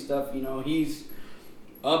shade and stuff, you know, he's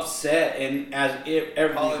upset, and as if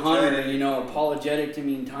every hunter, you know, apologetic to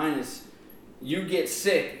me and Tyne, you get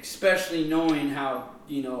sick, especially knowing how,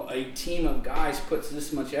 you know, a team of guys puts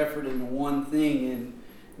this much effort into one thing, and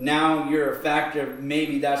now you're a factor of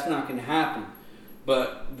maybe that's not going to happen.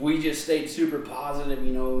 But we just stayed super positive,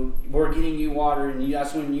 you know, we're getting you water, and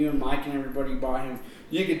that's when you and Mike and everybody brought him.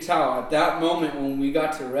 You could tell at that moment when we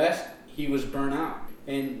got to rest, he was burnt out.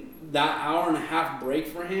 And that hour and a half break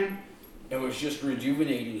for him, it was just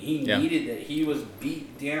rejuvenating. He needed that. He was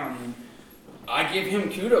beat down. And I give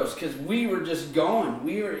him kudos because we were just going.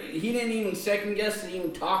 He didn't even second guess to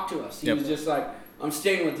even talk to us. He was just like, I'm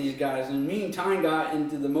staying with these guys. And me and Tyne got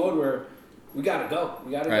into the mode where we got to go.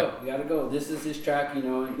 We got to go. We got to go. This is his track, you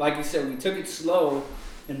know. And like you said, we took it slow,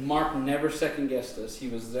 and Mark never second guessed us. He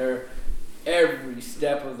was there every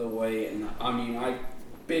step of the way. And I mean,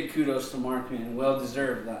 big kudos to Mark, man. Well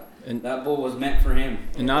deserved. That bull was meant for him.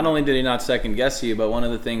 And not only did he not second guess you, but one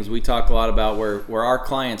of the things we talk a lot about where our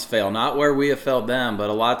clients fail, not where we have failed them,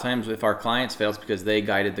 but a lot of times if our clients fail, it's because they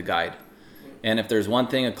guided the guide. And if there's one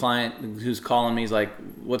thing a client who's calling me is like,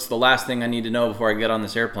 what's the last thing I need to know before I get on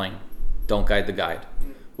this airplane? Don't guide the guide.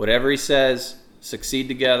 Whatever he says, succeed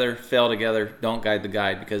together, fail together, don't guide the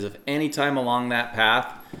guide. Because if any time along that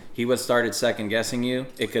path he would have started second guessing you,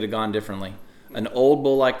 it could have gone differently. An old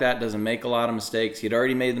bull like that doesn't make a lot of mistakes. He'd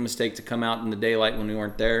already made the mistake to come out in the daylight when we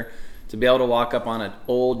weren't there. To be able to walk up on an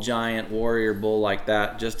old giant warrior bull like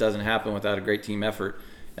that just doesn't happen without a great team effort.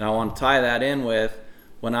 And I want to tie that in with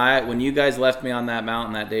when you guys left me on that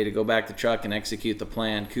mountain that day to go back to truck and execute the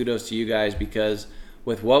plan, kudos to you guys, because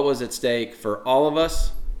with what was at stake for all of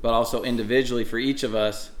us, but also individually for each of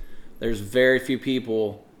us, there's very few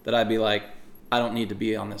people that I'd be like, I don't need to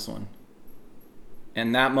be on this one.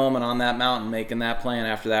 And that moment on that mountain, making that plan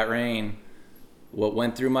after that rain, what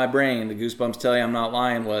went through my brain, the goosebumps tell you I'm not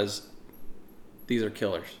lying, was these are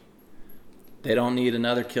killers. They don't need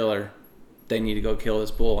another killer. They need to go kill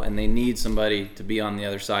this bull, and they need somebody to be on the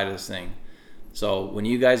other side of this thing. So when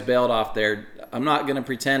you guys bailed off there, I'm not going to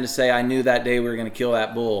pretend to say I knew that day we were going to kill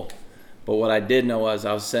that bull, but what I did know was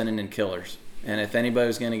I was sending in killers. And if anybody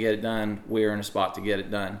was going to get it done, we were in a spot to get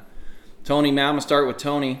it done. Tony, now I'm going to start with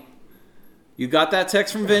Tony. You got that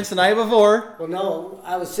text from Vince the night before. Well, no,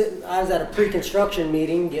 I was at a pre-construction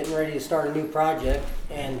meeting getting ready to start a new project,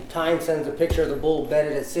 and Tyne sends a picture of the bull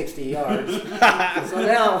bedded at 60 yards. So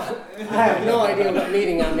now I have no idea what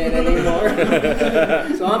meeting I'm in anymore.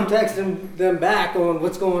 So I'm texting them back going,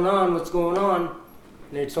 what's going on? And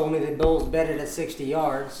they told me the bull's bedded at 60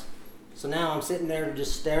 yards. So now I'm sitting there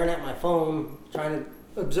just staring at my phone, trying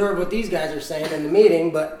to observe what these guys are saying in the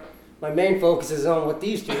meeting, but my main focus is on what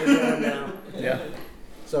these two are doing now. Yeah.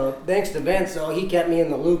 So thanks to Vince, though, he kept me in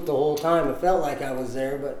the loop the whole time. It felt like I was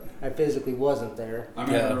there, but I physically wasn't there. I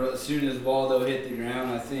remember as soon as Waldo hit the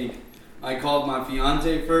ground, I think I called my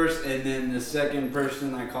fiance first, and then the second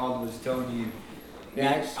person I called was Tony.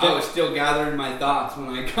 Yeah, I was still gathering my thoughts when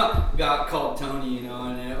I got called Tony,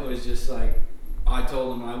 and it was just like, I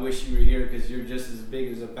told him, I wish you were here because you're just as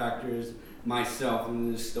big as a factor as myself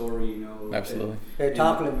in this story, Absolutely. Hey,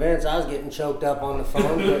 talking to Vince, I was getting choked up on the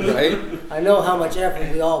phone. But Right? I know how much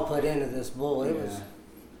effort we all put into this bull.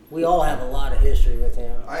 We all have a lot of history with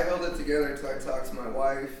him. I held it together until I talked to my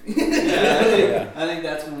wife. I think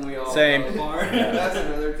that's when we all Same. fell apart. That's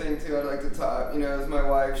another thing too I'd like to talk. As my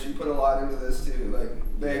wife, she put a lot into this too.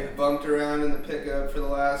 Like they bunked around in the pickup for the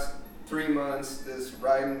last 3 months, this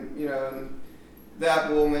riding, and that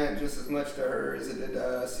bull meant just as much to her as it did to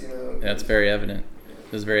us, That's very evident.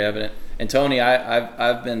 It was very evident. And Tony,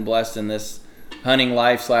 I've been blessed in this hunting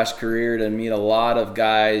life / career to meet a lot of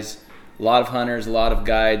guys, a lot of hunters, a lot of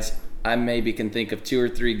guides. I maybe can think of 2 or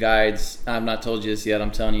 3 guides, I've not told you this yet,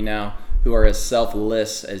 I'm telling you now, who are as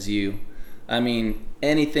selfless as you. I mean,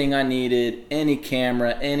 anything I needed, any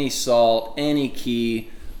camera, any salt, any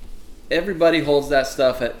key, everybody holds that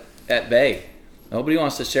stuff at bay. Nobody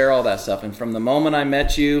wants to share all that stuff. And from the moment I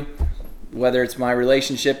met you, whether it's my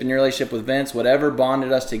relationship and your relationship with Vince, whatever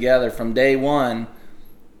bonded us together from day one,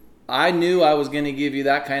 I knew I was going to give you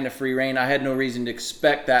that kind of free reign. I had no reason to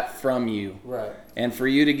expect that from you. Right. And for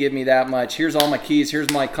you to give me that much, here's all my keys, here's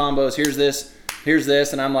my combos, here's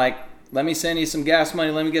this. And I'm like, let me send you some gas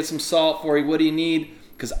money, let me get some salt for you. What do you need?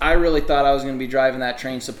 Because I really thought I was going to be driving that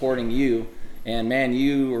train supporting you. And man,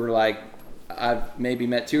 you were like, I've maybe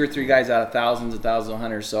met 2 or 3 guys out of thousands of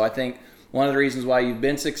hunters. So I think one of the reasons why you've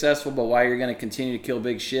been successful, but why you're going to continue to kill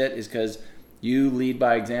big shit, is because you lead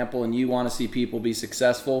by example and you want to see people be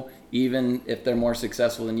successful, even if they're more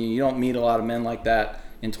successful than you. You don't meet a lot of men like that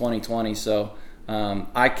in 2020. So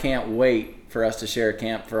I can't wait for us to share a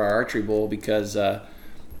camp for our archery bull, because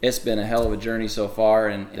it's been a hell of a journey so far.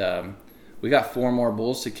 And we got 4 more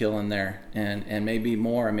bulls to kill in there, and maybe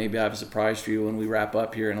more. And maybe I have a surprise for you when we wrap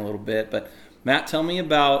up here in a little bit. But Matt, tell me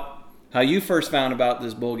about how you first found about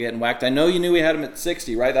this bull getting whacked. I know you knew we had him at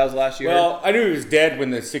 60, right? That was last year. Well, I knew he was dead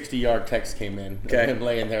when the 60-yard text came in. Okay. Of him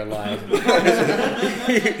laying there live.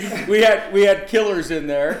 we had killers in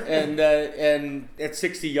there, and at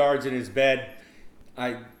 60 yards in his bed,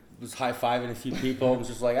 I was high-fiving a few people. I was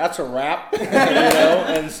just like, that's a wrap,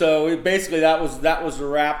 And so basically that was a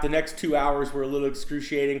wrap. The next 2 hours were a little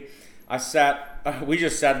excruciating. We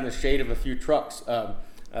just sat in the shade of a few trucks.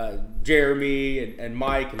 Jeremy and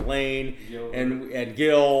Mike and Lane and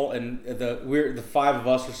Gil and the 5 of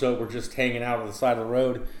us or so were just hanging out on the side of the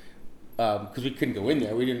road because we couldn't go in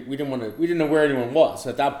there. We didn't know where anyone was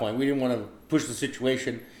at that point. We didn't want to push the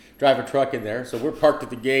situation, drive a truck in there. So we're parked at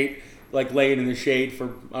the gate, like laying in the shade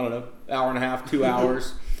for, I don't know, hour and a half, 2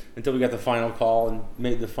 hours until we got the final call and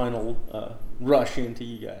made the final rush into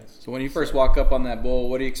you guys. So when you first walk up on that bull,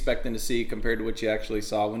 what are you expecting to see compared to what you actually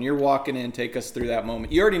saw? When you're walking in, take us through that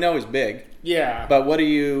moment. You already know he's big. Yeah. But what do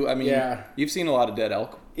you, I mean, Yeah. you've seen a lot of dead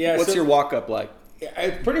elk. Yeah, What's so- your walk up like?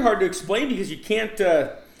 It's pretty hard to explain because you can't.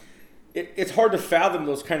 It's hard to fathom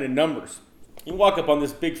those kind of numbers. You walk up on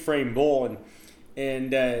this big frame bull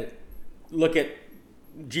and look at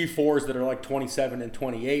G4s that are like 27 and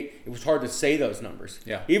 28. It was hard to say those numbers.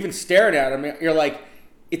 Yeah. Even staring at them, you're like,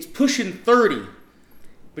 it's pushing 30,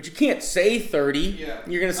 but you can't say 30. Yeah.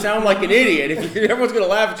 You're gonna sound like an idiot. Everyone's gonna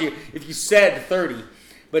laugh at you if you said 30.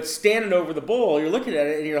 But standing over the bull, you're looking at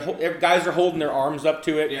it, and guys are holding their arms up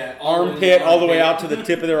to it, Yeah, armpit all the way out to the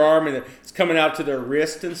tip of their arm, and it's coming out to their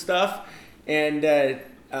wrist and stuff. And it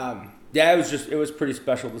was pretty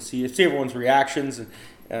special to see everyone's reactions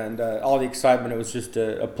and all the excitement. It was just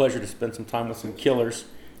a pleasure to spend some time with some killers.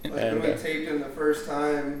 Like And, when we taped him the first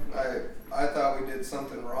time, I thought we did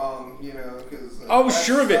something wrong, because I was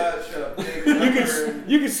sure of it. Such a big number.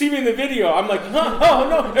 you can see me in the video. I'm like, huh? Oh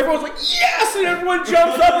no! Everyone's like, yes, and everyone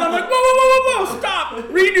jumps up, and I'm like, whoa, stop!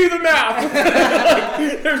 Redo the math.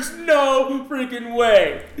 Like, there's no freaking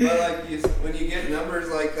way. But when you get numbers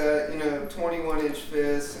like that, 21-inch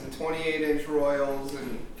fists and 28-inch royals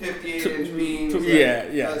and 58-inch beams.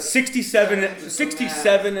 Yeah.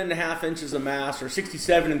 67 and a half inches of mass, or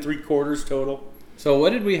 67 and 3/4 total. So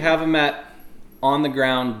what did we have him at on the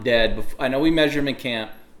ground dead? I know we measured him in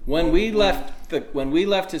camp. When we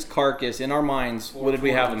left his carcass in our minds, what did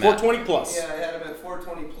we have him at? 420 plus. Yeah, I had him at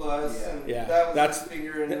 420 plus, and Yeah. that That's- was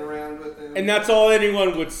figuring around with him. And that's all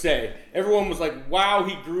anyone would say. Everyone was like, wow,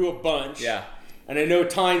 he grew a bunch. Yeah. And I know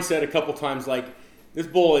Tyne said a couple times, like, this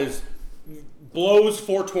bull blows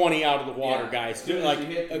 420 out of the water, guys. Like,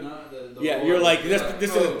 you're like,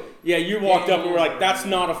 this is, you walked up and were like, that's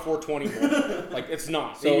not a 420 bull. Like, it's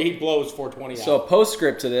not. So he blows 420 out. So a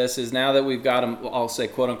postscript to this is now that we've got him, I'll say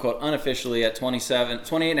quote unquote unofficially at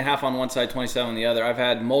 28 and a half on one side, 27 on the other. I've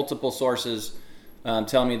had multiple sources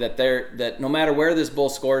tell me that no matter where this bull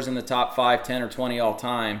scores in the top 5, 10, or 20 all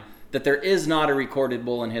time, that there is not a recorded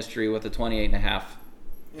bull in history with a 28 and a half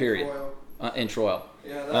period inch royal.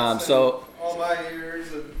 Yeah, that's so all my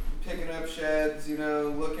years of picking up sheds,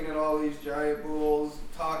 looking at all these giant bulls,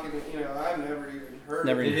 talking, I've never even heard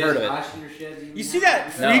of it. you see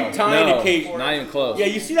that freak Tyne occasionally. Not even close. Yeah,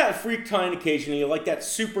 you see that freak Tyne occasionally, like that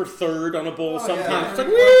super third on a bull sometimes. yeah. It's like,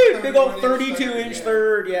 woo, big old 31 32-inch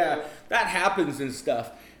third, third. Yeah, Yeah. that happens and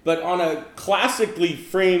stuff. But on a classically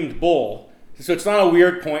framed bull, so it's not a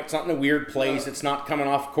weird point, it's not in a weird place, it's not coming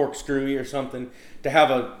off corkscrewy or something, to have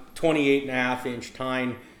a 28 and a half inch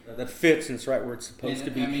Tyne that fits and it's right where it's supposed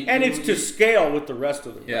to be. And it's to scale with the rest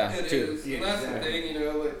of them. Yeah. It too. is. And that's the thing,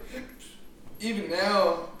 even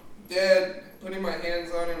now, Dad, putting my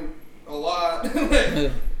hands on him a lot,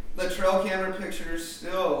 the trail camera pictures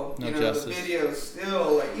still, No the justice. videos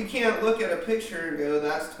still, you can't look at a picture and go,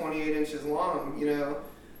 that's 28 inches long,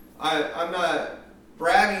 I'm not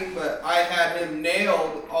bragging, but I had him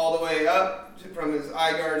nailed all the way up from his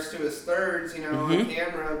eye guards to his thirds, on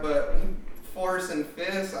camera, but force and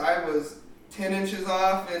fist, I was 10 inches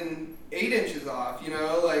off and 8 inches off, it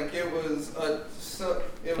was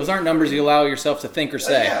Those aren't numbers you allow yourself to think or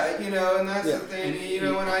say. Yeah, and that's the thing,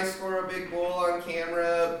 when I score a big bull on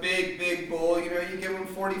camera, big bull, you give him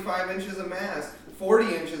 45 inches of mass,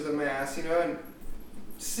 40 inches of mass, and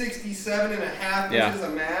 67 and a half inches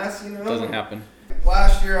of mass, Doesn't happen.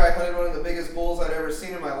 Last year I hunted one of the biggest bulls I'd ever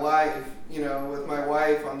seen in my life, with my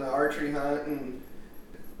wife on the archery hunt, and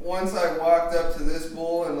once I walked up to this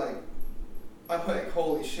bull and I'm like,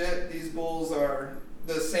 holy shit, these bulls are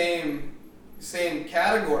the same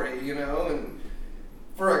category, and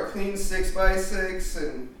for a clean 6x6,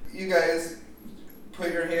 and you guys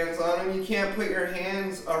put your hands on him, you can't put your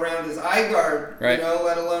hands around his eye guard, Right.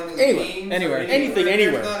 Let alone his Anywhere, beams. anywhere. Or Anything,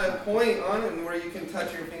 anywhere. There's not a point on him where you can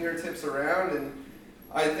touch your fingertips around, and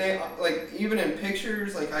I think, even in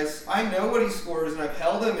pictures, I know what he scores, and I've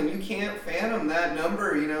held him, and you can't phantom that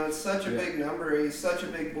number, it's such a big number, he's such a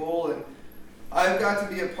big bull, and I've got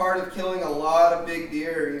to be a part of killing a lot of big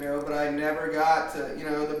deer, but I never got to,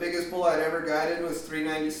 the biggest bull I'd ever guided was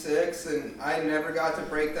 396, and I never got to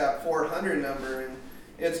break that 400 number, and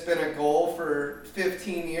it's been a goal for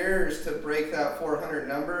 15 years to break that 400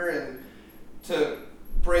 number, and to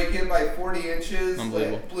break it by 40 inches,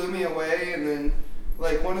 blew me away, and then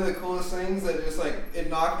one of the coolest things that just it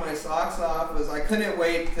knocked my socks off was I couldn't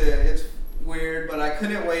wait to, it's weird, but I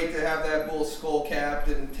couldn't wait to have that bull skull capped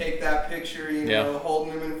and take that picture,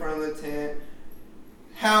 holding him in front of the tent,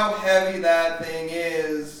 how heavy that thing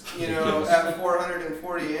is, you know, at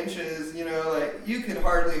 440 inches, you know, like you could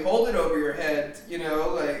hardly hold it over your head, you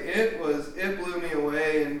know, like it blew me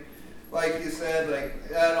away. And like you said, like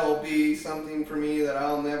that'll be something for me that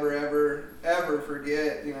I'll never ever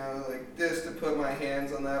forget, you know, like just to put my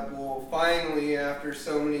hands on that bull finally after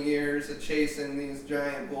so many years of chasing these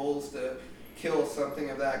giant bulls to kill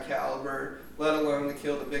something of that caliber, let alone to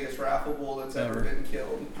kill the biggest raffle bull that's ever been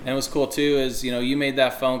killed. And what's cool too is, you know, you made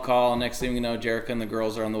that phone call, and next thing you know, Jerica and the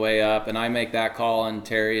girls are on the way up, and I make that call, and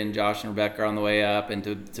Terry and Josh and Rebecca are on the way up, and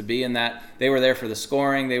to be in that, they were there for the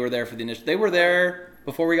scoring, they were there for the initial, they were there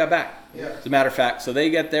before we got back. Yeah. As a matter of fact, so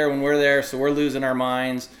they get there when we're there, so we're losing our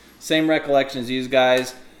minds. Same recollection as you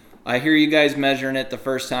guys. I hear you guys measuring it the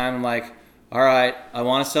first time. I'm like, all right, I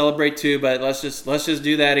want to celebrate too, but let's just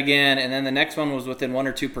do that again. And then the next one was within 1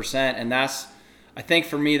 or 2%, and that's, I think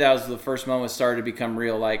for me, that was the first moment it started to become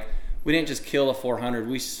real. Like, we didn't just kill a 400,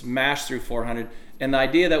 we smashed through 400. And the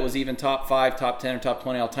idea that was even top 5, top 10, or top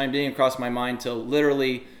 20 all time didn't even cross my mind till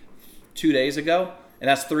literally 2 days ago. And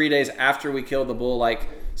that's 3 days after we killed the bull. Like,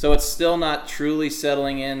 so it's still not truly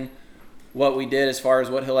settling in what we did as far as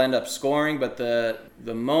what he'll end up scoring, but the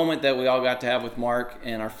moment that we all got to have with Mark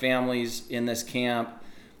and our families in this camp,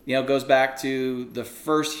 you know, goes back to the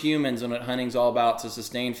first humans and what hunting's all about, to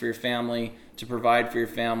sustain for your family, to provide for your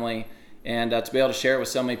family, and to be able to share it with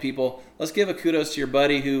so many people. Let's give a kudos to your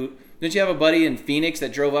buddy who, didn't you have a buddy in Phoenix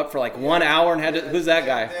that drove up for like 1 hour and had to, who's that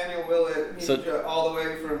guy? Daniel Willett. He drove all the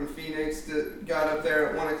way from Phoenix got up there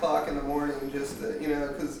at 1 o'clock in the morning just to, you know,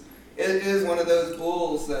 because it is one of those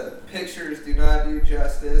bulls that pictures do not do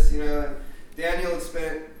justice, you know. And Daniel had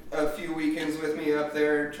spent a few weekends with me up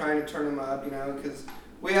there trying to turn him up, you know, because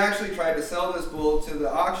we actually tried to sell this bull to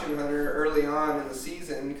the auction hunter early on in the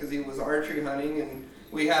season because he was archery hunting and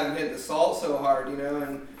we hadn't hit the salt so hard, you know.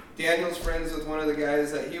 And Daniel's friends with one of the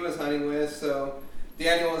guys that he was hunting with, so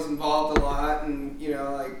Daniel was involved a lot, and, you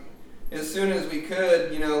know, like, as soon as we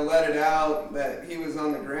could, you know, let it out that he was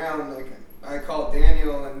on the ground, like, I called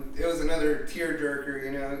Daniel, and it was another tearjerker,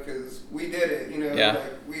 you know, because we did it, you know, like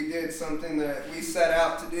we did something that we set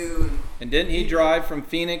out to do. And didn't he drive from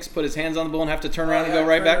Phoenix, put his hands on the bull, and have to turn around and go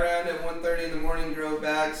right back? Turned around at 1:30 in the morning, drove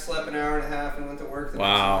back, slept an hour and a half, and went to work the next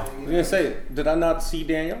morning. I was gonna say, did I not see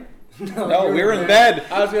Daniel? No, we were in bed.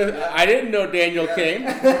 I didn't know Daniel came.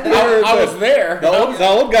 I was there. The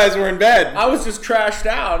old guys were in bed. I was just trashed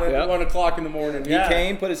out at 1 o'clock in the morning. He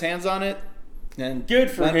came, put his hands on it, and good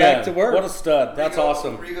for him. Back to work. What a stud. That's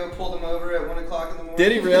awesome. Rigo pulled him over at 1 o'clock in the morning.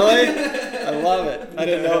 Did he really? I love it. I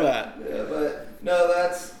didn't know that. Yeah, but no,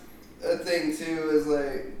 that's a thing too, is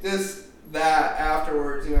like just that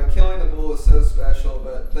afterwards, you know, killing the bull is so special,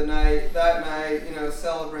 but that night, you know,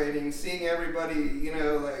 celebrating, seeing everybody, you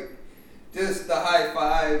know, like just the high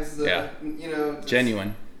fives, you know,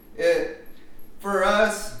 genuine. It, for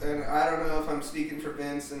us, and I don't know if I'm speaking for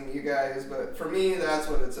Vince and you guys, but for me, that's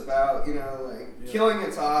what it's about, you know, like killing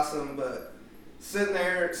it's awesome, but sitting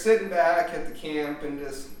back at the camp and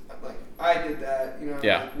just like, I did that, you know,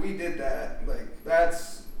 like, we did that, like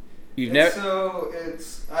that's, I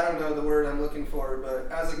don't know the word I'm looking for, but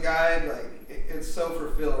as a guide, like it's so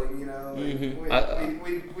fulfilling, you know,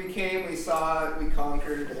 like, we came, we saw it, we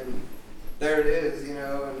conquered, and there it is, you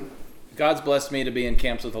know. And God's blessed me to be in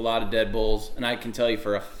camps with a lot of dead bulls, and I can tell you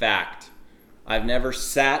for a fact, I've never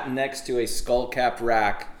sat next to a skull-capped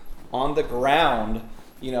rack on the ground,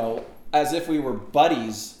 you know, as if we were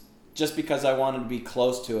buddies, just because I wanted to be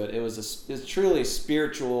close to it. It's truly a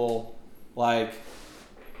spiritual, like,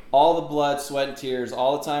 all the blood, sweat, and tears,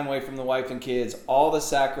 all the time away from the wife and kids, all the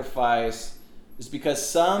sacrifice, is because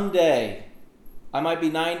someday, I might be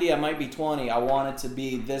 90, I might be 20, I wanted to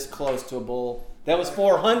be this close to a bull that was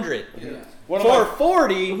 400. Yeah.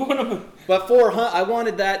 440, but 400, I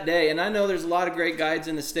wanted that day. And I know there's a lot of great guides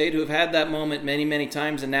in the state who have had that moment many, many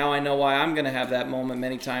times, and now I know why I'm going to have that moment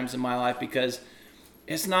many times in my life, because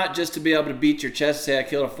it's not just to be able to beat your chest and say I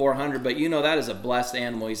killed a 400, but you know that is a blessed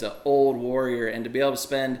animal. He's an old warrior, and to be able to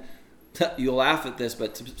spend, you'll laugh at this,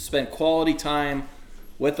 but to spend quality time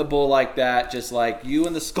with a bull like that, just like you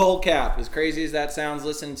and the skull cap, as crazy as that sounds,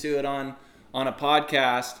 listening to it on a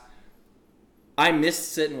podcast, I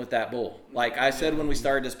missed sitting with that bull. Like I said when we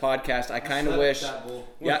started this podcast, I kind of wish.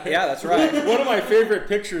 Yeah, that's right. One of my favorite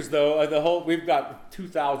pictures, though, we've got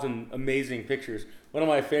 2,000 amazing pictures. One of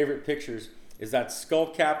my favorite pictures is that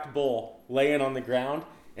skull-capped bull laying on the ground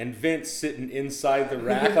and Vince sitting inside the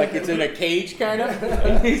rack like it's in a cage kind of.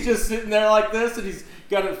 And he's just sitting there like this, and he's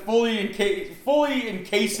got it fully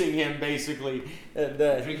encasing him basically.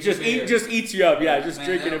 And he just eats you up. Yeah, just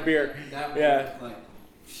drinking a beer. That yeah. Like,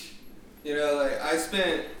 you know, like I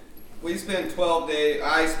spent we spent 12 days.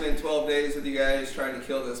 I spent 12 days with you guys trying to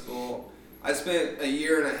kill this bull. I spent a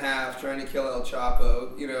year and a half trying to kill El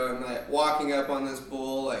Chapo, you know, and like walking up on this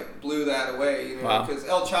bull like blew that away, you know, because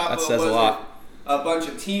El Chapo wasn't a bunch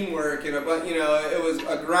of teamwork and you know, it was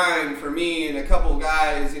a grind for me and a couple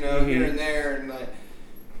guys, you know, here and there, and like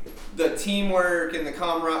the teamwork and the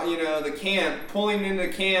camaraderie, you know, the camp, pulling into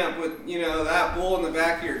camp with, you know, that bull in the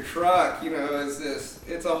back of your truck, you know,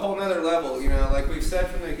 it's a whole nother level, you know, like we've said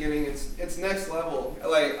from the beginning, it's next level.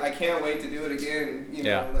 Like, I can't wait to do it again, you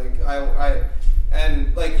know, like I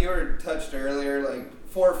and like you were touched earlier, like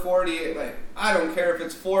 440, like I don't care if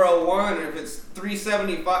it's 401 or if it's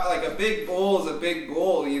 375, like a big bull is a big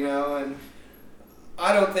bull, you know, and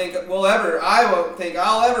I won't think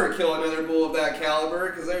I'll ever kill another bull of that caliber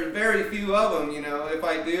because there's very few of them, you know. If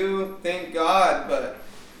I do, thank God, but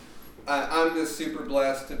I'm just super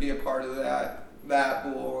blessed to be a part of that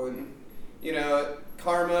bull, and you know,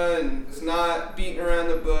 karma, and it's not beating around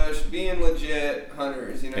the bush, being legit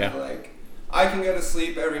hunters, you know, like I can go to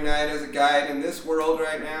sleep every night as a guide in this world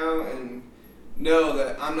right now and know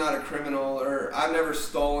that I'm not a criminal, or I've never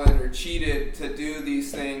stolen or cheated to do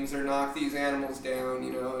these things or knock these animals down,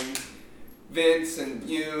 you know. And Vince and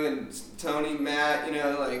you and Tony, Matt, you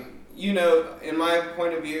know, like, you know, in my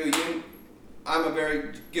point of view, I'm a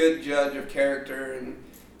very good judge of character, and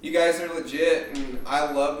you guys are legit, and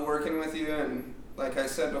I loved working with you, and like I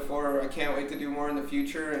said before, I can't wait to do more in the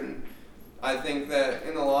future, and I think that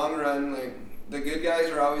in the long run, like, the good guys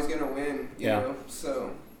are always going to win, you know,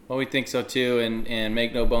 so... Well, we think so too, and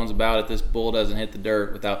make no bones about it, this bull doesn't hit the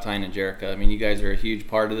dirt without Tyne and Jerica. I mean, you guys are a huge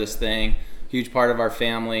part of this thing, huge part of our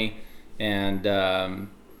family, and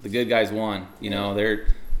the good guys won. You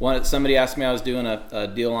know, somebody asked me, I was doing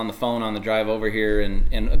a deal on the phone on the drive over here,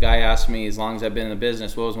 and a guy asked me, as long as I've been in the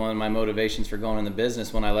business, what was one of my motivations for going in the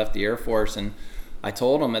business when I left the Air Force? And I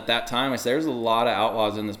told him at that time, I said, there's a lot of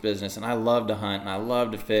outlaws in this business, and I love to hunt, and I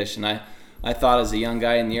love to fish, and I thought as a young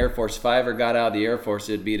guy in the Air Force, if I ever got out of the Air Force,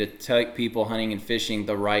 it'd be to take people hunting and fishing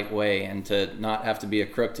the right way and to not have to be a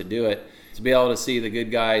crook to do it. To be able to see the good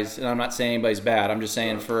guys, and I'm not saying anybody's bad, I'm just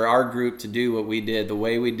saying for our group to do what we did, the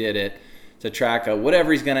way we did it, to track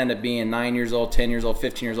whatever he's going to end up being, 9 years old, 10 years old,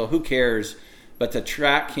 15 years old, who cares? But to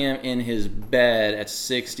track him in his bed at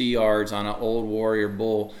 60 yards on an old warrior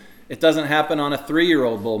bull, it doesn't happen on a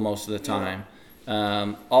 3-year-old bull most of the time.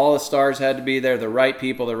 All the stars had to be there, the right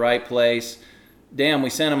people, the right place. Damn, we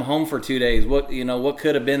sent him home for 2 days. What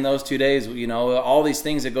could have been those 2 days? You know, all these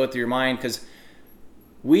things that go through your mind, because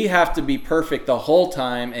we have to be perfect the whole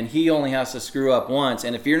time, and he only has to screw up once.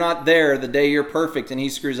 And if you're not there the day you're perfect and he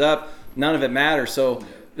screws up, none of it matters. So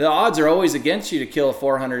the odds are always against you to kill a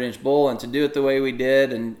 400-inch bull, and to do it the way we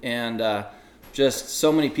did, and just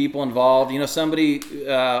so many people involved. You know, somebody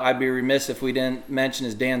I'd be remiss if we didn't mention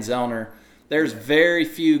is Dan Zellner. There's very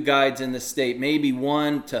few guides in the state, maybe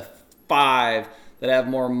 1 to 5, that have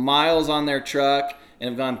more miles on their truck and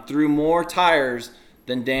have gone through more tires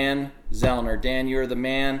than Dan Zellner. Dan, you're the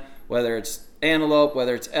man, whether it's antelope,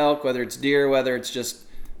 whether it's elk, whether it's deer, whether it's just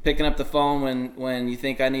picking up the phone when you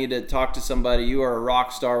think I need to talk to somebody. You are a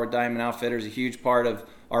rock star with Diamond Outfitters, a huge part of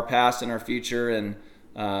our past and our future, and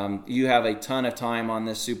you have a ton of time on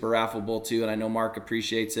this Super Raffle bull too, and I know Mark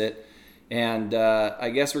appreciates it. And I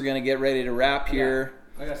guess we're going to get ready to wrap here.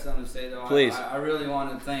 I got something to say, though. Please. I really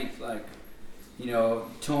want to thank, you know,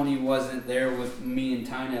 Tony wasn't there with me and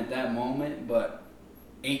Tyne at that moment, but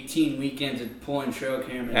 18 weekends of pulling trail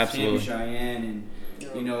cameras, Sam Cheyenne, and,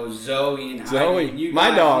 you know, Zoe and Heidi. You my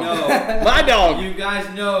guys dog. Know, my dog. You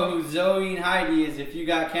guys know who Zoe and Heidi is if you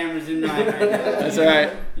got cameras in night right now. That's all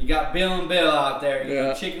right. You got Bill and Bill out there. You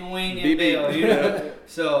got Chicken Wing and Bill. You know?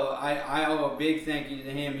 So I owe a big thank you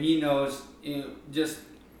to him. He knows, you know, just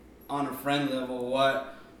on a friend level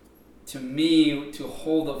what, to me, to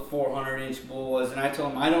hold a 400-inch bull was. And I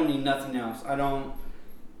told him, I don't need nothing else.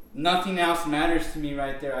 Nothing else matters to me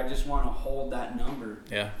right there. I just want to hold that number.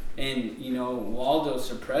 Yeah. And, you know, Waldo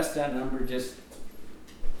suppressed that number just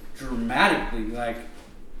dramatically. Like,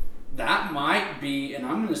 that might be, and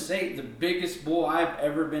I'm going to say, the biggest bull I've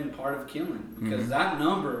ever been part of killing. Because that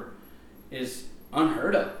number is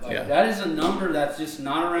unheard of. Like, that is a number that's just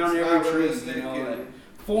not around every tree. You know, like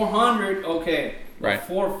 400, okay. Right.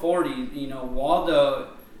 440, you know, Waldo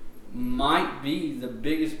might be the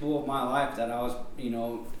biggest bull of my life that I was, you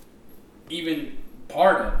know, even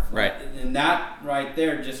part of. Right. And that right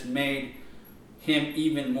there just made him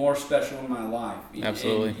even more special in my life.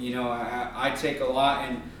 Absolutely. And, you know, I take a lot,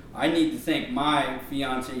 and I need to thank my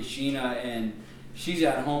fiance Sheena, and she's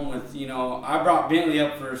at home with, you know, I brought Bentley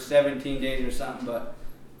up for 17 days or something, but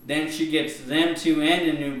then she gets them two and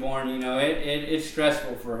a newborn. You know, it's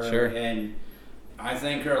stressful for her. Sure. And I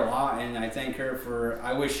thank her a lot, and I thank her for.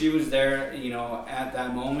 I wish she was there, you know, at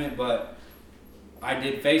that moment, but I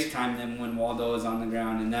did FaceTime them when Waldo was on the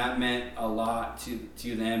ground, and that meant a lot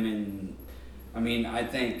to them. And I mean, I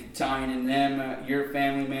think Tyne and them, your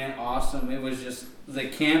family, man, awesome. It was just the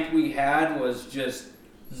camp we had was just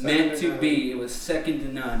meant to be. It was second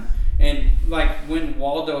to none. And like when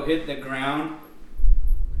Waldo hit the ground,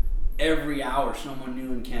 every hour someone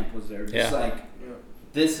new in camp was there. Just like,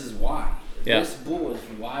 this is why. Yeah. This bull is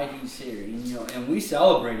why he's here. And, you know, and we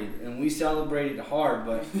celebrated hard,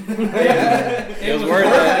 but it was worth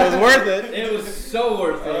it. It was worth it. It was so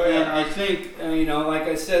worth it. And I think, you know, like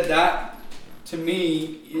I said, that to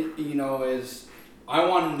me, you know, is I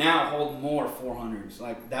want to now hold more 400s.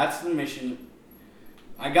 Like, that's the mission.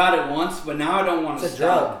 I got it once, but now I don't want to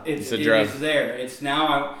stop. It's a drug. It's there. It's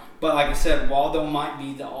now. But like I said, Waldo might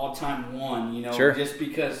be the all-time one. You know, just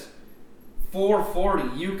because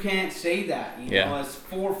 440, you can't say that. You know, it's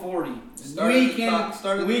 440. We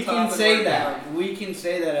can say that. We can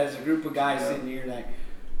say that as a group of guys sitting here. Like,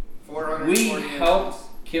 400. We helped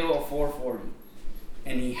kill a 440,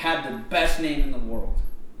 and he had the best name in the world.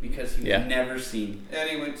 Because he was never seen. And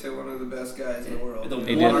he went to one of the best guys in the world.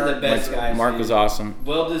 One of the best guys. Mark was awesome.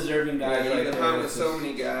 Well-deserving guys. He hung with so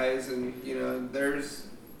many guys, and you know, there's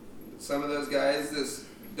some of those guys that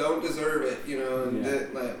don't deserve it. You know, and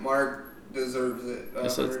like Mark deserves it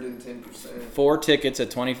 110%. 4 tickets at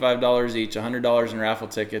 $25 each, $100 in raffle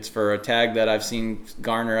tickets for a tag that I've seen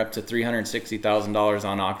garner up to $360,000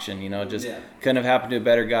 on auction. You know, just couldn't have happened to a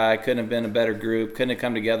better guy. Couldn't have been a better group. Couldn't have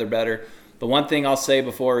come together better. The one thing I'll say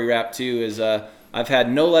before we wrap too is I've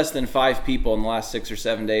had no less than 5 people in the last 6 or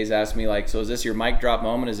 7 days ask me like, so is this your mic drop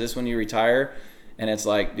moment? Is this when you retire? And it's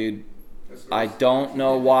like, dude, I don't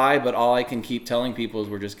know why, but all I can keep telling people is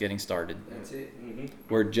we're just getting started. That's it. Mm-hmm.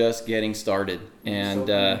 We're just getting started. And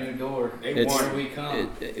new door.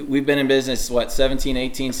 We've been in business, 17,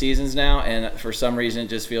 18 seasons now, and for some reason it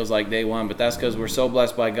just feels like day one. But that's because we're so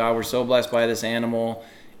blessed by God. We're so blessed by this animal.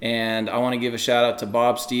 And I want to give a shout out to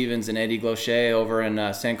Bob Stevens and Eddie Glochet over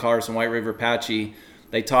in San Carlos and White River Apache.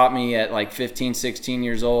 They taught me at like 15, 16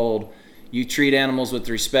 years old, you treat animals with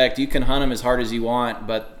respect. You can hunt them as hard as you want,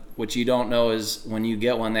 but what you don't know is when you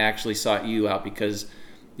get one, they actually sought you out because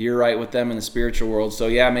you're right with them in the spiritual world. So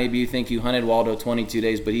yeah, maybe you think you hunted Waldo 22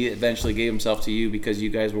 days, but he eventually gave himself to you because you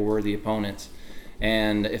guys were worthy opponents.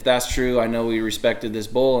 And if that's true, I know we respected this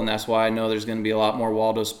bull, and that's why I know there's going to be a lot more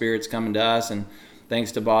Waldo spirits coming to us. And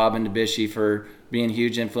thanks to Bob and to Bishy for being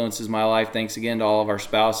huge influences in my life. Thanks again to all of our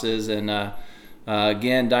spouses. And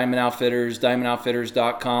again, Diamond Outfitters,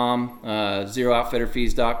 diamondoutfitters.com,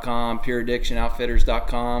 ZeroOutfitterFees.com,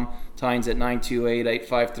 PureAddictionOutfitters.com. Tyne's at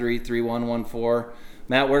 928-853-3114.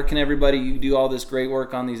 Matt, where can everybody, you do all this great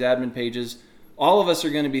work on these admin pages. All of us are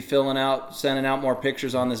going to be sending out more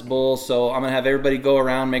pictures on this bull. So I'm going to have everybody go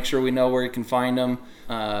around, make sure we know where you can find them.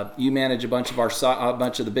 You manage a bunch of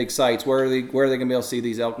the big sites. Where are they going to be able to see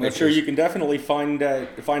these elk pictures? Sure, you can definitely find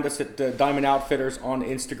us at Diamond Outfitters on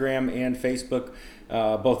Instagram and Facebook,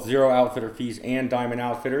 both Zero Outfitter Fees and Diamond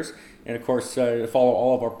Outfitters. And of course, follow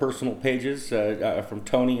all of our personal pages from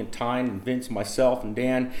Tony and Tyne and Vince, myself and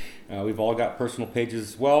Dan. We've all got personal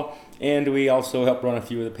pages as well. And we also help run a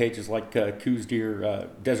few of the pages like Coos Deer,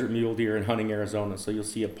 Desert Mule Deer, and Hunting Arizona. So you'll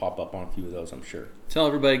see it pop up on a few of those, I'm sure. Tell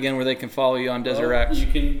everybody again where they can follow you on Desert Racks. You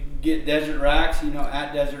can get Desert Racks,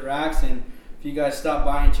 at Desert Racks. And if you guys stop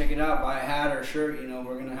by and check it out, buy a hat or a shirt,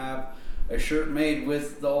 we're going to have a shirt made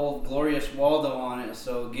with the old glorious Waldo on it.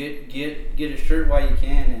 So get a shirt while you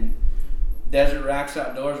can. And Desert Racks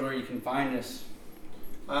Outdoors where you can find us.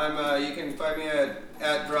 You can find me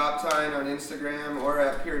at Drop Tyne on Instagram or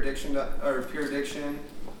at Pure Addiction on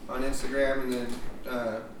Instagram, and then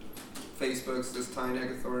Facebook's just Tyne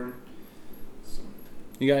Heckethorn. So.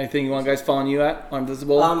 You got anything you want guys following you at on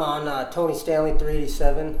Visible? I'm on Tony Stanley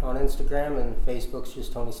 387 on Instagram, and Facebook's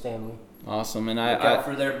just Tony Stanley. Awesome, and look out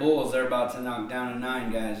for their bulls. They're about to knock down a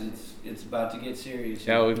 9, guys. It's about to get serious.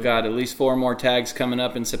 Yeah, we've got at least 4 more tags coming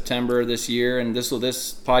up in September this year, and this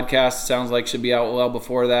podcast sounds like should be out well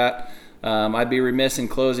before that. I'd be remiss in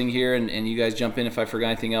closing here, and you guys jump in if I forgot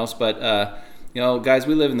anything else. But guys,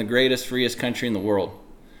 we live in the greatest, freest country in the world,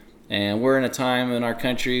 and we're in a time in our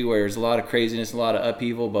country where there's a lot of craziness, a lot of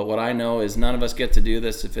upheaval. But what I know is none of us get to do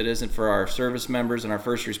this if it isn't for our service members and our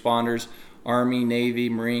first responders. Army, Navy,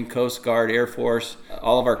 Marine, Coast Guard, Air Force,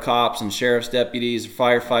 all of our cops and sheriff's deputies,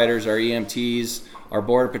 firefighters, our EMTs, our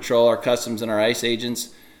Border Patrol, our Customs, and our ICE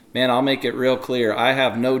agents. man, I'll make it real clear. I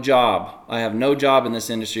have no job. I have no job in this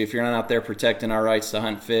industry if you're not out there protecting our rights to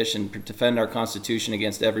hunt fish and defend our Constitution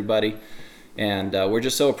against everybody. And we're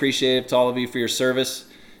just so appreciative to all of you for your service.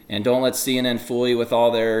 And don't let CNN fool you with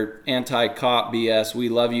all their anti-cop BS. We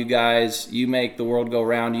love you guys. You make the world go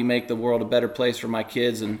round. You make the world a better place for my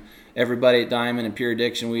kids and everybody at Diamond and Pure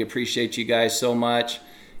Addiction. We appreciate you guys so much.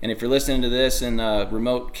 And if you're listening to this in a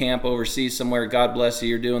remote camp overseas somewhere, God bless you.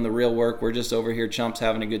 You're doing the real work. We're just over here chumps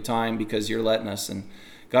having a good time because you're letting us. And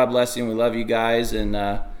God bless you, and we love you guys. And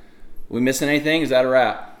we missing anything? Is that a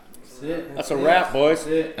wrap? That's it. That's a wrap, boys.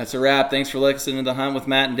 That's it. That's a wrap. Thanks for listening to The Hunt with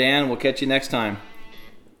Matt and Dan. We'll catch you next time.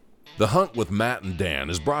 The Hunt with Matt and Dan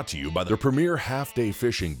is brought to you by the premier half-day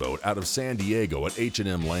fishing boat out of San Diego at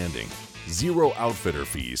H&M Landing, Zero Outfitter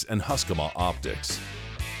Fees, and Huskama Optics.